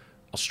from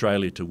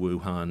Australia to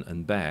Wuhan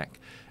and back.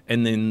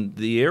 And then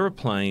the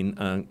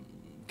aeroplane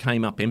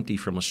came up empty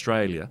from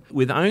Australia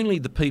with only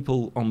the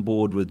people on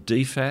board with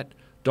DFAT,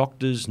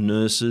 doctors,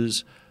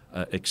 nurses,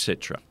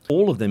 etc.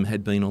 All of them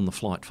had been on the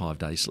flight 5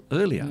 days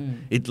earlier.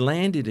 It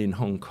landed in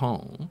Hong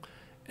Kong.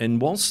 And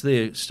whilst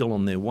they're still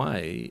on their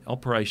way,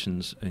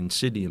 operations in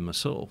Sydney and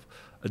myself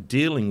are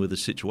dealing with a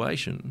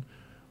situation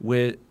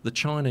where the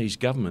Chinese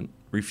government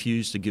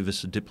refused to give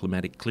us a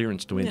diplomatic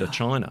clearance to enter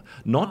China.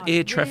 Not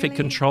air traffic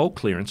control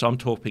clearance, I'm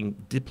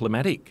talking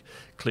diplomatic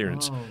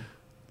clearance. Oh.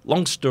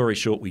 Long story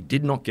short, we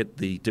did not get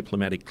the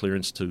diplomatic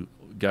clearance to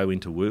go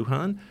into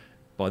Wuhan.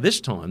 By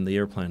this time, the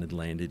airplane had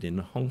landed in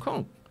Hong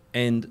Kong.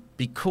 And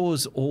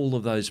because all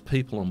of those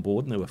people on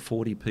board, and there were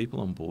 40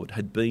 people on board,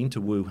 had been to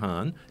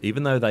Wuhan,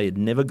 even though they had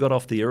never got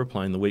off the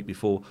aeroplane the week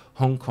before,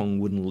 Hong Kong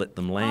wouldn't let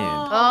them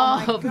land.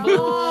 Oh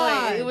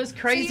boy, it was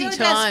crazy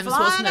times,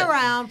 wasn't it?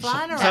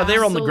 Flying around. So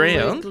they're on the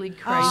ground.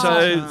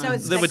 So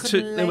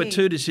there were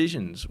two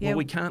decisions. Well,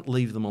 we can't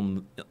leave them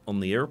on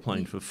the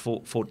aeroplane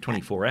for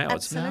 24 hours.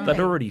 Absolutely. They'd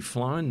already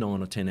flown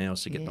 9 or 10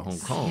 hours to get to Hong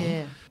Kong.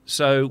 Yeah.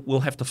 So we'll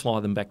have to fly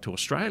them back to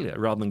Australia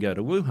rather than go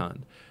to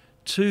Wuhan.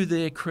 To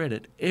their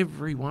credit,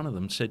 every one of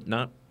them said,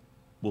 no,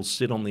 we'll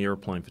sit on the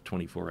aeroplane for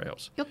 24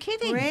 hours. You're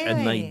kidding. Really?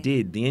 And they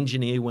did. The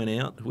engineer went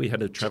out. We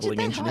had a travelling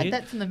engineer. Hide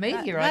that from the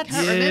media. I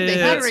can't remember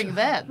hearing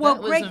that. Well,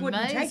 that Greg was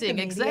wouldn't take the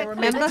media, exactly.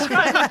 remember? That's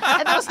right.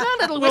 And there was no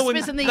little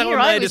whispers in the ear. They were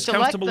I made used as to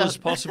comfortable like as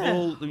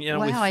possible, with food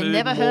I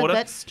never and heard water.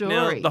 that story.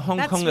 Now, the Hong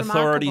Kong That's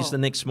authorities remarkable. the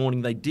next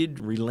morning, they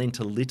did relent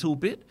a little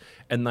bit,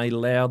 and they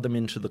allowed them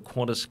into the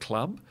Qantas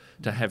Club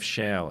to have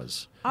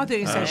showers. I thought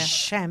you said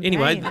champagne.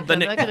 Anyway, They're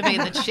going to be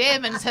the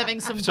chairman's having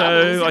some So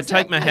bubbles. I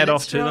take my hat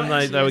off to them.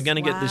 They were going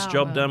to get this Wow.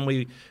 job done.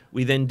 We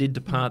then did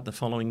depart the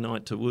following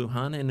night to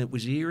Wuhan, and it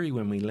was eerie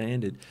when we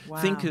landed. Wow.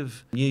 Think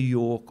of New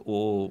York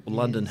or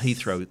London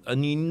Heathrow,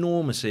 an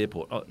enormous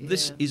airport.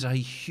 This is a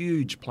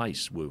huge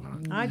place,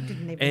 Wuhan. I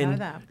didn't even know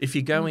that. If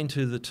you go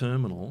into the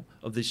terminal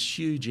of this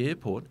huge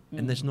airport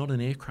and there's not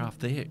an aircraft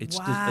there, it's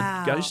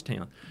a ghost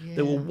town. Yeah.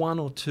 There were one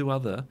or two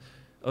other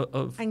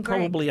of And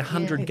probably Greg,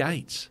 100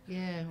 gates.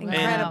 Yeah,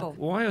 Incredible. And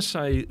why I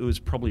say it was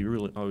probably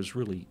I was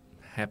really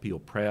happy or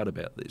proud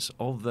about this.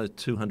 Of the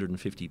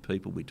 250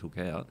 people we took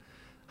out,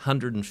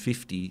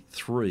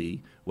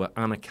 153 were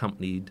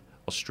unaccompanied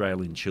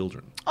Australian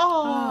children.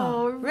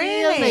 Oh,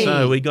 really? really?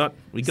 So we got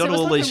So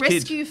all it was these like a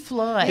kids. rescue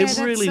flight. It that's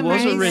really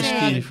was a amazing.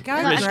 rescue Go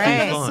And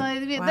Greg. flight. So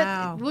Wow.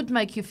 that would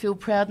make you feel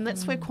proud, and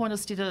that's where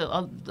Qantas did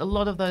a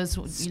lot of those,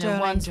 Sterling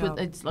ones job. with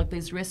it's like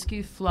these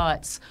rescue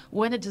flights.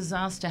 When a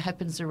disaster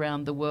happens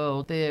around the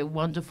world, they're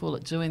wonderful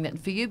at doing that.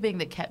 And for you being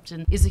the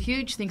captain is a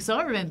huge thing. So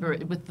I remember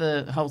it with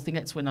the whole thing.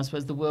 That's when I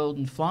suppose the world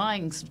and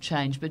flying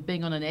changed. But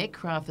being on an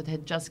aircraft that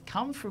had just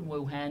come from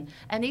Wuhan,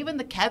 and even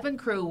the cabin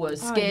crew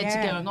was scared to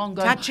going on.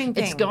 Going, Touch and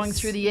It's going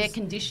through the air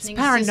conditioning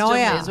it's paranoia.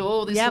 system. There's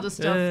all this sort of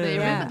stuff there.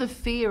 Yeah. Remember the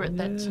fear at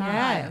that time?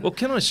 Yeah. Well,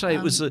 can I say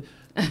it was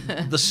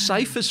the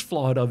safest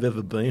flight I've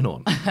ever been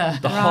on.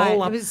 The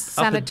whole it was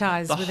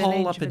sanitised. The within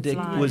whole each upper of deck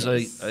its was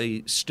lines.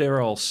 a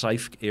sterile,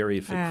 safe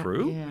area for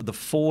crew. Yeah. The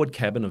forward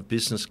cabin of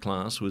business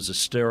class was a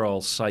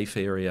sterile, safe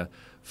area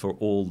for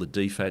all the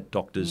DFAT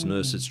doctors,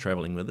 nurses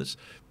travelling with us.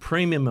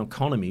 Premium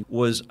economy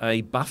was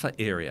a buffer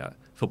area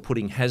for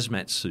putting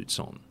hazmat suits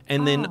on.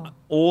 And then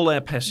all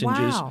our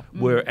passengers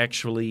were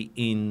actually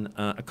in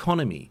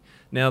economy.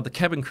 Now, the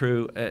cabin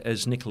crew,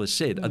 as Nicola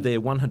said, are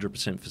there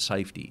 100% for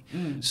safety.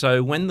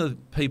 So when the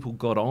people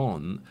got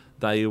on,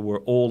 they were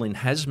all in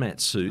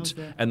hazmat suits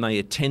and they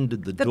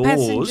attended the doors.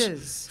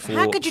 Passengers.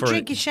 How could you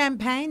drink your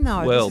champagne,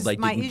 though? Well, they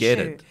didn't get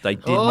it. They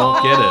did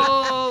not get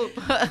it.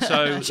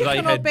 So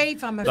Chicken or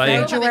beef, I'm they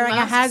afraid you're wearing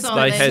a hazmat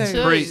They had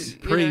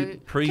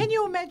suit. pre. Can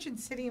you imagine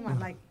sitting in one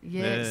like?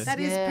 Yes, that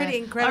is pretty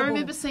incredible. I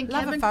remember seeing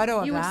Love a photo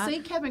of you that. would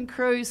see cabin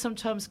crew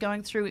sometimes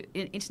going through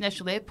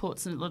international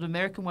airports and a lot of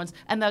American ones,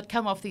 and they'd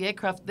come off the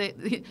aircraft.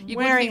 You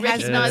wouldn't be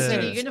recognised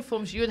in your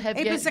uniforms. You would have.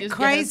 It was a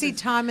crazy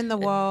time in the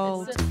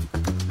world.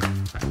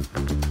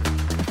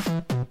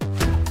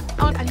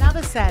 On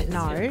another sad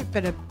note,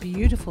 but a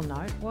beautiful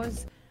note,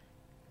 was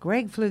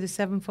Greg flew the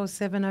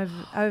 747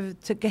 over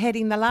to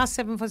heading the last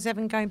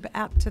 747 going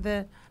out to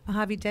the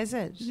Mojave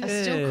Desert. I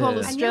still call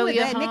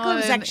Australia home. Nicola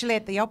was actually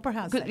at the Opera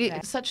House that day.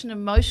 It's such an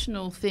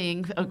emotional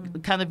thing. I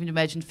can't even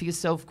imagine for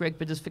yourself, Greg,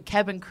 but as for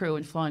cabin crew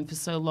and flying for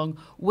so long,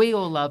 we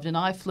all loved, and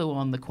I flew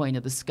on the Queen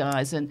of the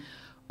Skies, and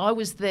I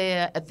was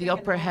there at the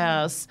Opera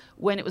House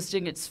when it was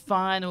doing its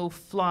final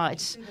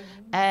flight,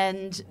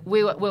 and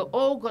we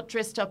all got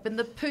dressed up in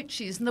the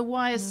Poochies and the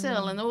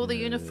YSL and all the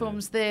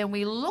uniforms there, and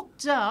we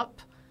looked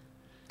up.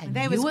 And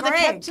there you was were Greg. the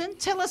captain.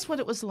 Tell us what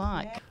it was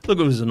like. Look,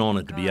 it was an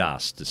honour to be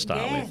asked to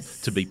start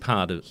with, to be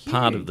part of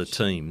the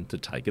team to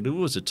take it. It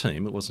was a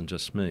team, it wasn't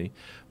just me.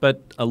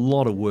 But a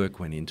lot of work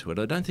went into it.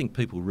 I don't think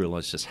people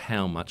realise just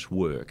how much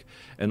work.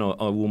 And I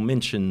will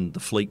mention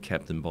the fleet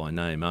captain by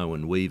name,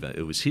 Owen Weaver.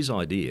 It was his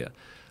idea.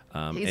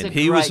 He's and a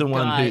he was the great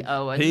one guy, who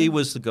Owen. he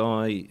was the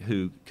guy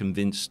who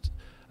convinced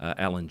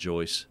Alan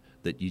Joyce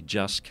that you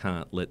just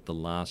can't let the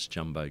last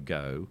jumbo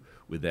go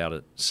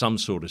without some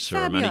sort of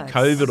ceremony,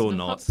 Fabulous. COVID or The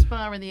not. hot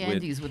spa in the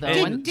Andes with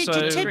Owen. Did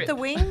you tip the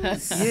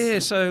wings? Yeah,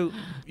 so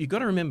you've got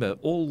to remember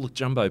all the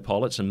jumbo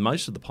pilots and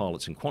most of the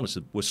pilots in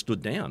Qantas were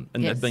stood down,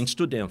 and they've been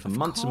stood down for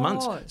months and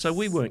months. So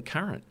we weren't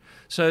current.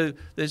 So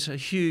there's a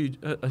huge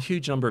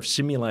number of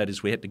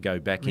simulators we had to go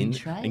back in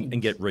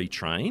and get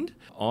retrained.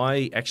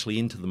 I actually,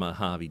 into the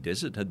Mojave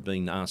Desert, had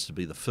been asked to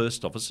be the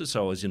first officer,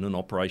 so I was in an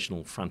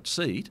operational front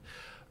seat.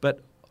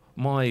 But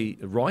my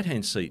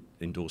right-hand seat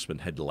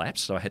endorsement had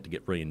lapsed, so I had to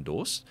get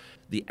re-endorsed.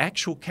 The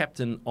actual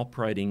captain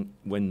operating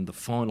when the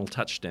final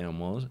touchdown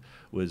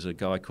was a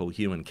guy called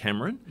Ewan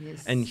Cameron.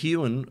 Yes. And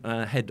Ewan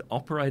had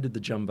operated the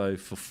jumbo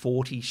for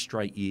 40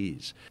 straight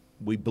years.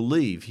 We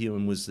believe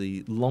Ewan was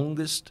the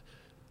longest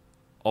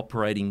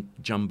operating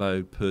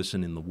jumbo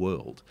person in the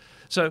world.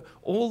 So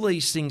all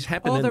these things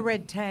happen. All the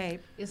red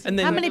tape. And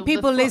then how many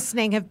people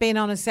listening have been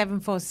on a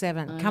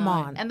 747? Come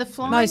on. And the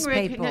flying most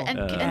people.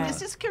 And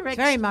this is correct. It's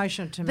very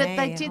emotional to me. That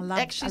they did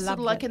actually sort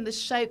of like it. in the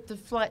shape, the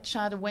flight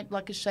charter went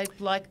like a shape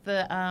like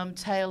the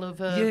tail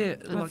of a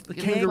like the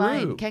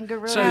kangaroo.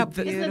 Kangaroo. So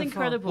isn't it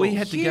incredible? We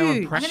had to go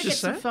and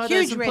practice I'm that. going to get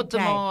some photos and put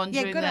them tape. on Yeah,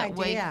 during good that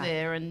week idea.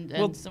 there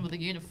and some of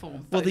the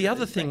uniform. Well, the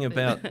other photos thing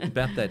back there.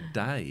 about that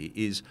day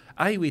is,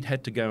 we'd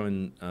had to go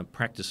and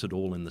practice it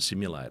all in the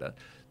simulator,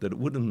 that it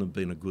wouldn't have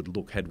been a good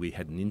look had we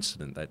had an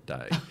incident that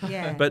day.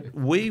 Yeah. But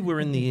we were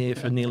in the air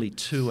for nearly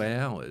 2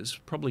 hours,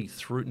 probably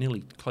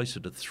nearly closer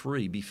to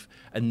 3,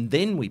 and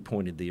then we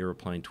pointed the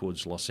aeroplane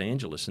towards Los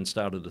Angeles and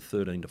started a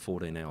 13 to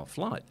 14 hour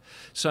flight.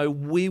 So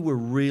we were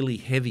really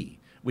heavy,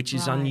 which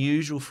is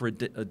unusual for a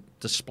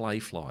display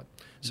flight.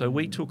 So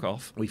we took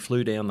off. We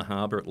flew down the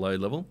harbour at low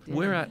level. Yeah.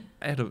 We're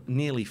at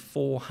nearly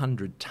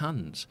 400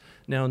 tonnes.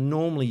 Now,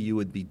 normally you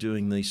would be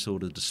doing these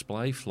sort of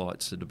display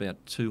flights at about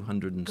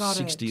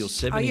 260 or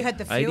 70. Oh, you had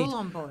the 80. fuel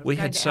on board. We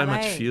had so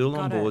much fuel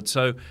on board. It.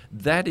 So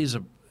that is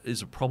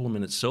a problem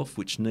in itself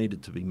which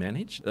needed to be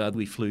managed.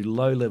 We flew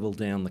low level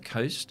down the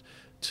coast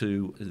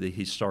to the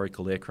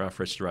Historical Aircraft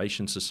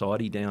Restoration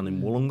Society down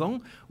in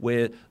Wollongong,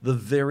 where the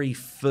very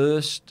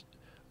first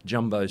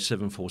Jumbo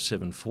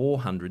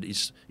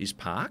 747-400 is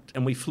parked,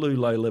 and we flew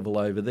low level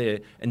over there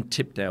and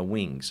tipped our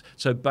wings.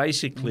 So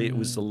basically it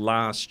was the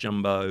last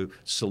Jumbo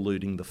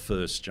saluting the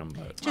first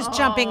Jumbo. Just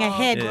jumping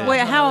ahead,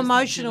 how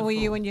emotional were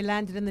you when you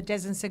landed in the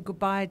desert and said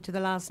goodbye to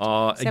the last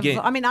again,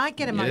 I mean, I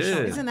get emotional.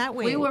 Isn't that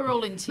weird? We were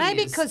all in tears.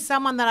 Maybe because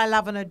someone that I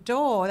love and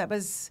adore, that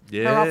was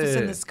her office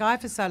in the sky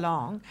for so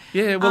long.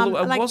 Yeah, well,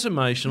 it was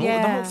emotional.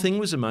 Yeah. The whole thing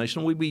was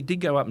emotional. We did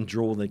go up and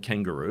draw the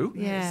kangaroo.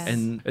 Yes.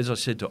 And as I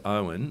said to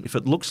Owen, if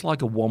it looks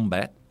like a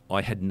wombat,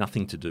 I had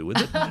nothing to do with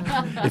it.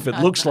 If it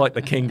looks like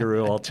the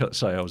kangaroo, I'll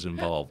say I was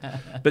involved.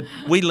 But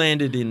we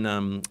landed in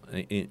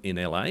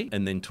LA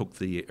and then took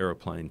the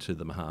aeroplane to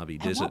the Mojave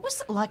Desert. What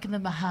was it like in the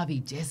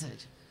Mojave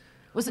Desert?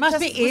 Was it Must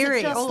just, be eerie, Was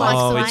it just all like those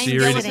some planes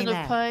skeleton sitting of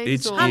there. planes?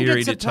 It's or- eerie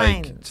Hundreds to of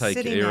planes take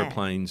sitting there.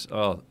 aeroplanes.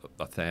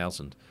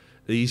 1,000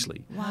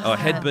 easily. I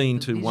had been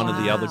to one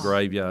of the other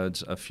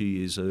graveyards a few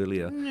years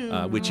earlier,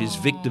 which is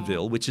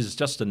Victorville, which is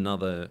just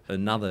another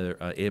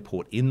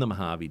airport in the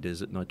Mojave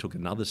Desert, and I took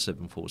another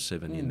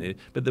 747 in there.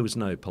 But there was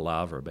no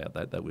palaver about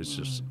that. That was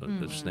just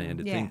a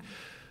standard thing.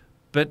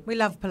 But We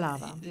love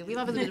palaver. Yeah, we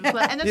love a little bit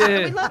of and it's,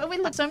 we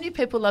love so many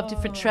people love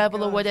different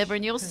travel or whatever,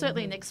 and you're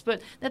certainly an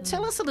expert. Now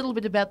tell us a little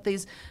bit about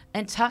these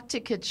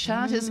Antarctica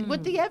charters.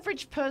 Would the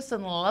average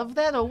person love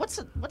that, or what's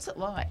it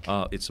like?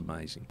 oh, it's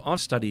amazing.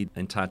 I've studied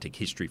Antarctic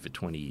history for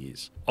 20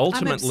 years. I'm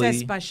Ultimately,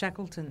 obsessed by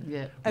Shackleton.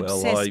 Yeah.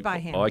 Obsessed by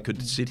him. I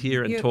could sit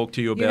here and You- talk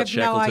to you you about have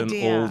no Shackleton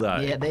idea. all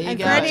day. Yeah, there you And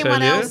go. for I anyone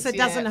tell you, else that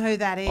doesn't know who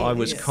that is. I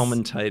was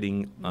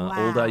commentating all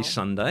Wow. day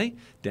Sunday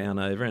down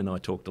over, and I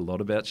talked a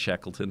lot about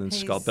Shackleton and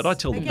Scott. But I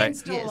tell the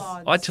against all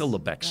odds. I tell the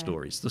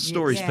backstories, the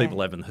stories Yeah. people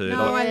haven't heard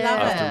No, I love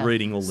after it.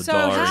 reading all the So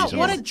diaries.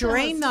 what and a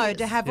dream, though,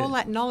 to have all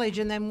that knowledge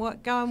and then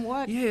go and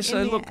work. Yeah, so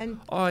in the- look, and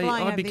flying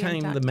I over became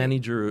the Antarctic.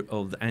 manager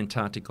of the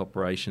Antarctic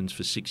operations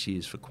for 6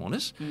 years for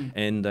Qantas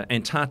and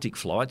Antarctic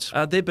flights.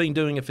 They've been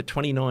doing it for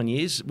 29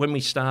 years. When we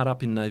start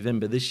up in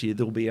November this year,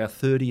 there'll be our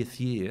 30th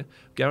year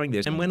going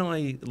there. And when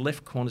I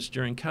left Qantas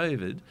during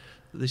COVID,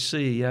 the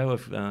CEO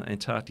of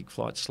Antarctic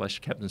Flights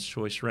 / Captain's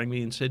Choice rang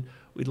me and said,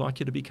 "We'd like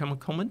you to become a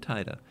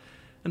commentator."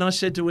 And I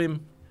said to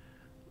him,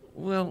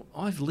 "Well,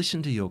 I've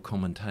listened to your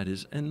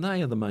commentators, and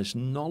they are the most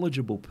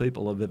knowledgeable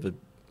people I've ever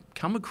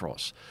come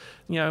across.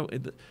 You know,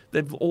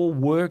 they've all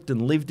worked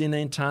and lived in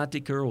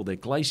Antarctica, or they're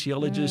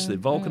glaciologists, they're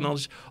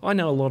volcanologists. I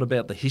know a lot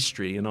about the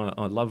history, and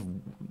I love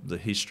the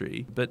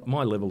history, but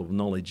my level of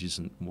knowledge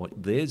isn't what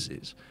theirs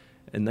is."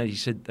 And he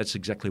said, "That's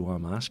exactly why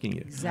I'm asking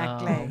you."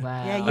 Exactly. Oh,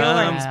 wow. Yeah, your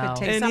Um,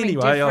 expertise. And something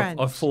anyway, different.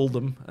 I fooled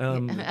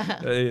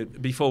them.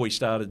 Before we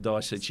started, Di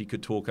said she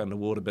could talk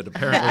underwater, but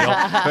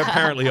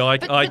apparently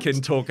I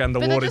can talk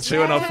underwater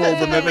too, and I fooled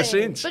them ever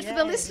since. But for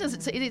the listeners,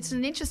 it's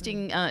an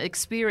interesting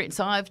experience.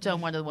 I've done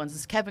one of the ones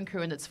as cabin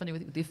crew, and it's funny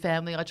with your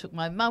family. I took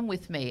my mum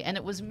with me, and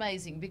it was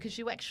amazing because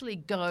you actually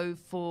go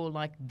for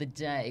like the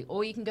day,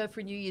 or you can go for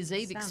a New Year's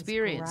Eve Sounds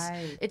experience.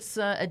 great. It's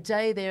a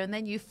day there, and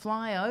then you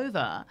fly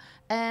over,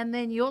 and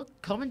then you're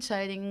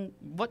commentating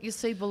what you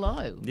see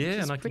below.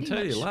 Yeah, and I can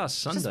tell you, last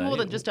Sunday, just more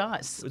than just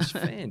ice. It was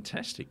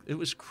fantastic. It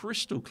was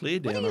crystal clear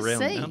What down do you around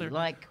see? under.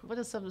 Like, what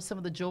are some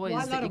of the joys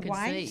Well, a that lot you of can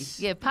white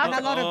see? Yeah, and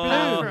a lot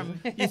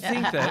of blue. You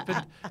think that,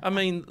 but I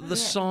mean, the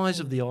size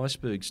of the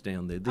icebergs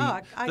down there,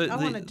 I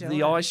wanna do the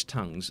it. ice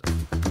tongues.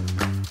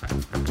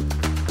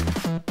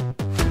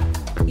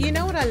 You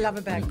know what I love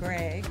about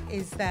Greg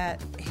is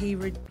that he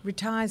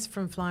retires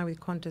from flying with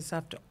Qantas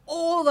after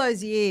all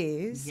those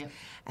years. Yep.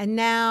 And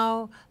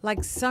now,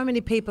 like so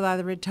many people,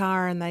 either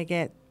retire and they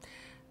get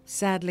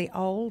sadly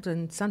old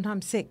and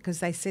sometimes sick because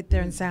they sit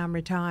there and say, "I'm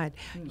retired."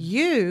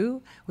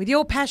 You, with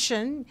your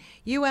passion,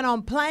 you went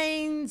on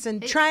planes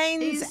and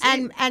trains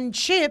and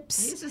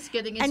ships. He's just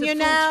getting and into you're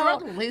full now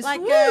throttle. He's- like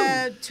woo!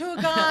 a tour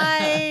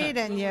guide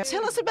and you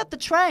Tell us about the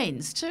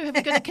trains too. Have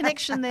you got a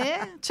connection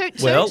there?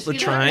 Well, the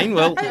train.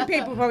 Well, I think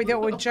people probably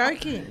thought we're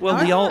joking. well,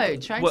 the No,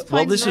 old. trains, Well,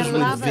 planes, this is I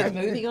with. love it.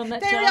 Moving on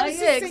that There, day. I was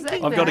just Yeah, thinking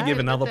exactly. I've got to that. give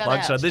another Put that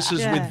plug. So out. this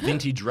is Yeah. with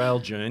Vintage Rail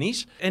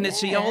Journeys, and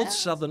it's the old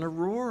Southern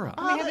Aurora.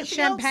 We have a the old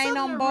champagne Southern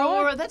on board.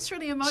 Aurora, that's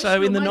really emotional.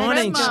 So in the My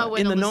grandma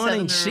went on the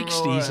Southern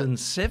 1960s Aurora. and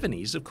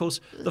 70s, of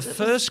course, the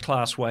first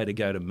class way to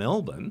go to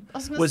Melbourne I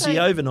was gonna was say- the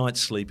overnight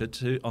sleeper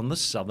on the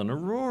Southern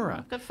Aurora.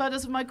 I've got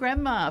photos of my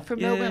grandma from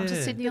Melbourne up to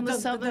Yeah. Sydney on the The-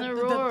 Southern the-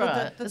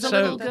 Aurora. There's a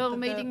So- little girl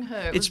meeting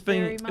her. It was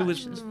very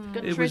much.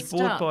 It was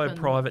bought by a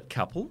private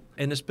couple,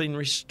 and it's been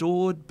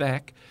restored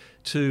back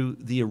to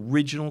the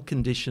original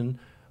condition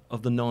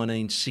of the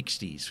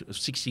 1960s, of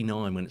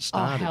 69 when it Oh,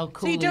 started. how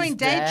cool So you're doing is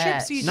day that?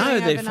 trips? Or you're No, doing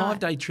they're overnight?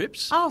 5-day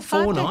trips. Oh,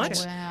 4 5-day nights.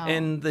 trips. Wow.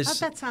 And Oh, there's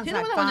that sounds You know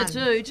like what I want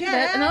fun. to do?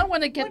 That, and I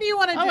want to get. What do you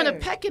want to do? I want to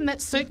pack in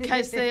that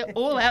suitcase there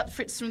all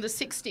outfits from the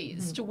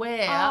 60s to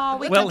wear. Oh,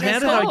 we Well, could- how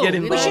that's did I cool. get We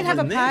involved should have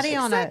a in this? party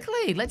on it.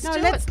 Exactly. Let's No, do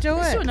let's it. do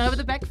Let's it. do an over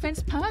the back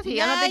fence party.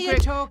 Now and I think you're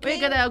talking. We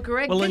got our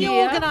Greg. Well, Can you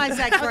here. organise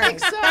that, I Greg? think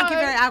so. Thank you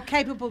very our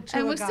capable tour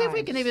And we'll see if we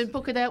guides. can even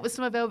book it out with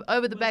some of our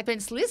over the back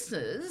fence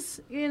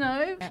listeners, you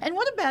know. And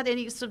what about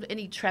any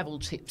travel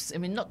tips? I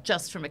mean, not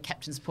just from a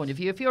captain's point of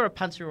view. If you're a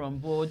punter on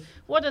board,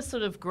 what are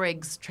sort of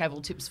Greg's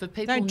travel tips for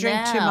people Don't drink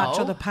now? too much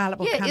or the pilot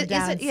will come is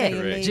down it- and yeah. see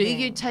you Do leaving.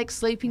 you take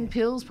sleeping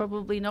pills?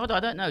 Probably not.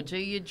 I don't know. Do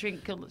you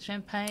drink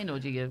champagne or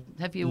do you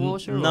have your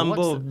water? Or Number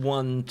what's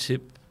one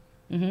tip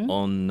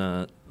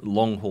on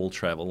long haul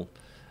travel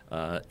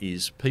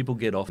is people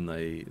get off and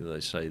they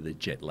say they're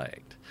jet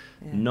lagged.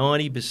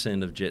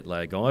 90% of jet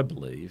lag, I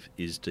believe,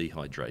 is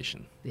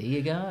dehydration. There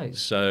you go.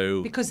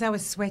 So Because they were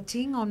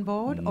sweating on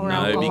board or no,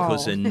 alcohol?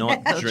 because they're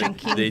not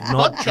Drinking they're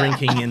not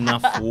drinking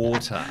enough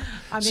water.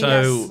 I mean, so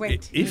they're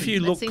sweating. if you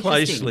look That's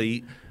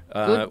closely,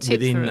 Good tip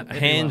within for everyone.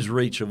 hands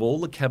reach of all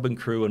the cabin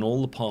crew and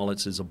all the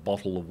pilots is a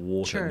bottle of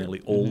water True.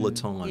 nearly all the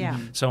time. Yeah.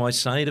 So I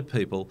say to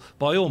people,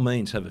 by all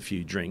means, have a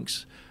few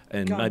drinks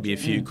and God, maybe a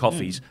few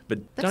coffees, but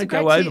That's a don't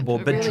go great tip.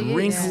 overboard. It But really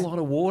drink is. a lot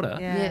of water,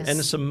 Yes. and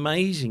it's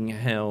amazing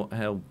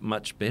how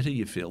much better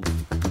you feel.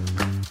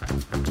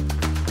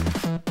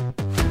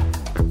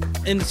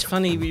 And it's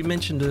funny, you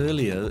mentioned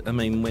earlier, I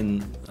mean,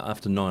 when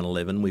after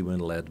 9/11 we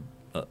weren't allowed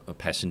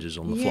passengers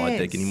on the flight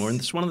deck anymore, and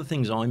it's one of the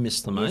things I miss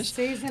the most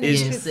is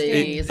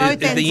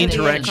the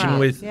interaction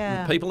with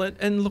people.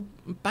 And look,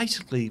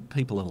 basically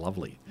people are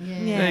lovely.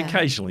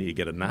 Occasionally you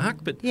get a narc,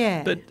 but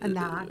a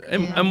narc.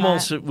 And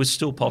whilst it was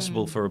still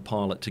possible for a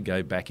pilot to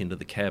go back into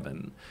the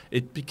cabin,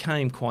 it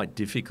became quite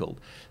difficult.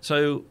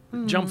 So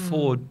jump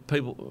forward,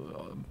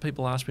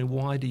 people ask me,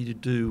 why do you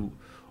do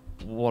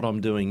what I'm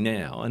doing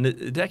now? And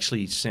it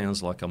actually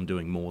sounds like I'm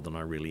doing more than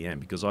I really am,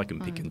 because I can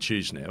pick and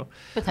choose now.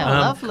 But how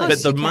lovely.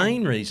 But the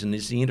main reason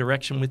is the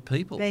interaction with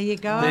people. There you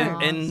go.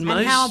 And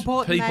most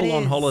people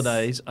on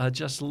holidays are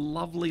just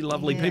lovely,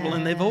 lovely people,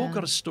 and they've all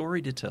got a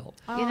story to tell.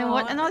 You know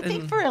what? And I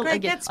think for our, I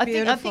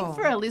think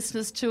for our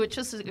listeners too, it's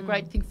just a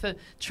great thing for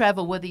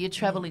travel, whether you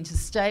travel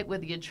interstate,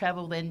 whether you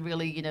travel then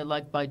really, you know,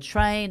 like by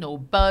train or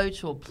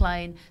boat or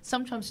plane.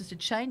 Sometimes just a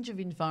change of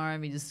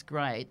environment is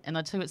great. And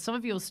I tell you what, some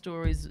of your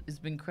stories has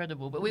been incredible.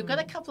 But we've got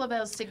a couple of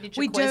our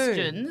signature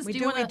questions. We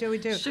do.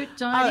 Shoot,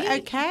 Dottie? Oh,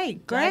 okay.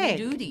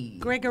 Greg Rooney.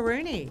 We're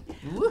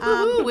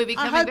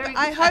becoming very...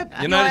 I hope...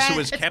 You notice it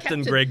was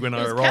Captain Greg when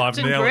I arrived.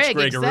 Now it's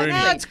Greg Rooney.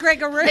 Now it's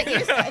Greg Rooney.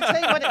 I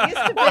tell you what, it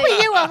used to be. What were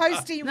you a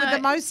hostie with the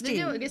mostie?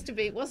 No, it used to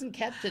be. It wasn't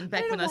Captain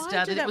back when I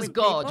started. It was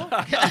God.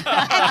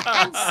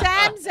 and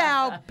Sam's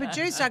our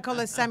producer. I call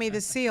her Sammy the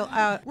Seal.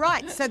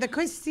 Right, so the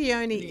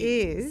question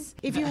is,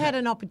 if you had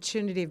an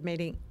opportunity of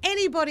meeting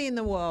anybody in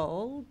the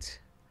world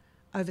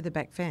over the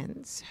back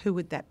fence, who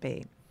would that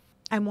be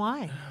and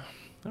why?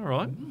 All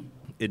right.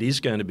 It is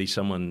going to be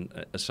someone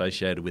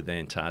associated with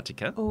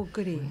Antarctica. Oh,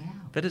 goody. Wow.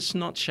 But it's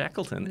not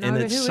Shackleton. No, and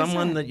it's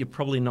someone that you're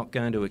probably not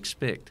going to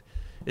expect.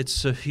 It's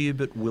Sir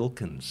Hubert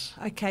Wilkins.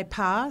 Okay,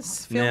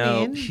 pass.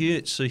 Fill me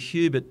in. Sir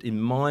Hubert, in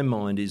my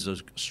mind, is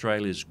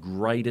Australia's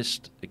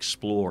greatest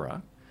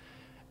explorer,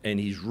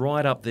 and he's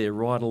right up there,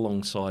 right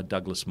alongside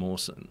Douglas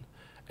Mawson.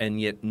 And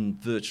yet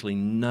virtually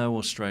no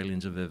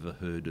Australians have ever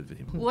heard of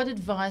him. What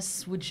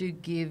advice would you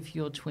give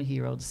your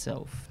 20-year-old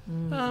self?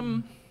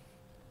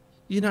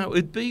 You know,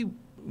 it'd be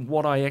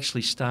what I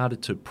actually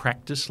started to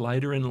practice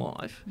later in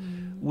life,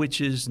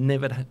 which is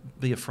never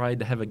be afraid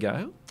to have a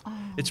go. Oh.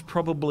 It's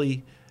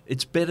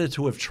better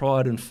to have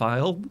tried and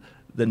failed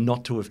than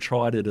not to have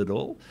tried it at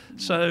all.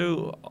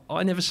 So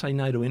I never say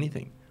no to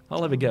anything.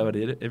 I'll have a go at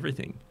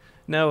everything.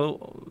 Now,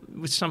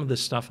 with some of the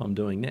stuff I'm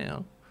doing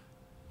now,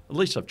 at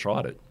least I've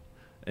tried it.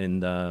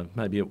 And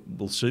maybe it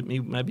will suit me,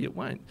 maybe it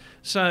won't.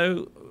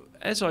 So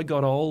as I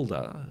got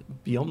older,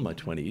 beyond my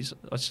 20s,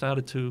 I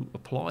started to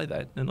apply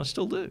that, and I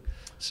still do.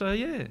 So,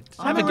 yeah,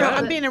 have a go.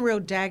 I'm being a real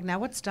dag now.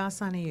 What star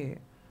sign are you?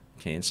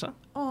 Cancer.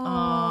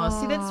 Oh,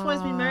 see, that's why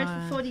he's been married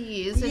for 40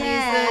 years.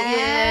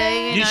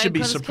 And you should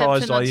be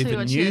surprised I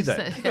even knew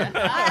that.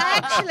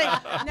 Actually,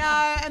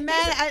 no, an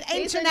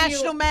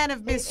international man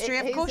of mystery.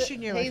 Of course you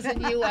knew it. He's a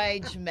new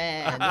age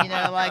man, you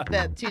know, like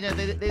that. You know,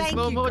 there's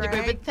more to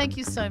go. But thank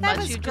you so much. That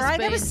was great.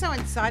 That was so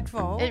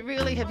insightful. It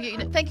really have you.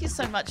 Thank you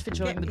so much for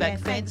joining the back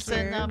fence,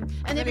 and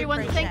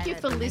everyone, thank you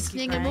for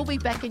listening. And we'll be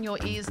back in your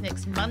ears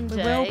next Monday.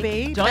 We will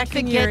be. Don't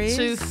forget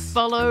to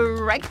follow,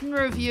 rate, and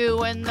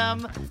review, and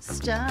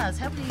stars.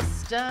 How many stars?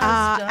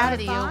 Out of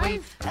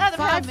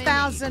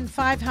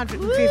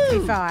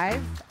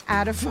 5,555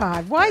 out of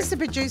 5. Why is the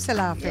producer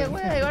laughing?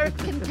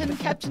 Can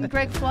Captain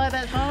Greg fly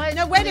that high?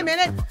 No, wait a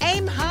minute.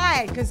 Aim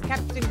high, because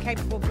Captain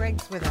Capable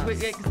Greg's with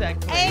us.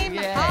 Exactly. Aim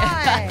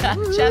high.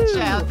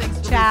 Ciao.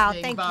 Thanks for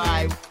listening. Thank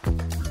Bye. you.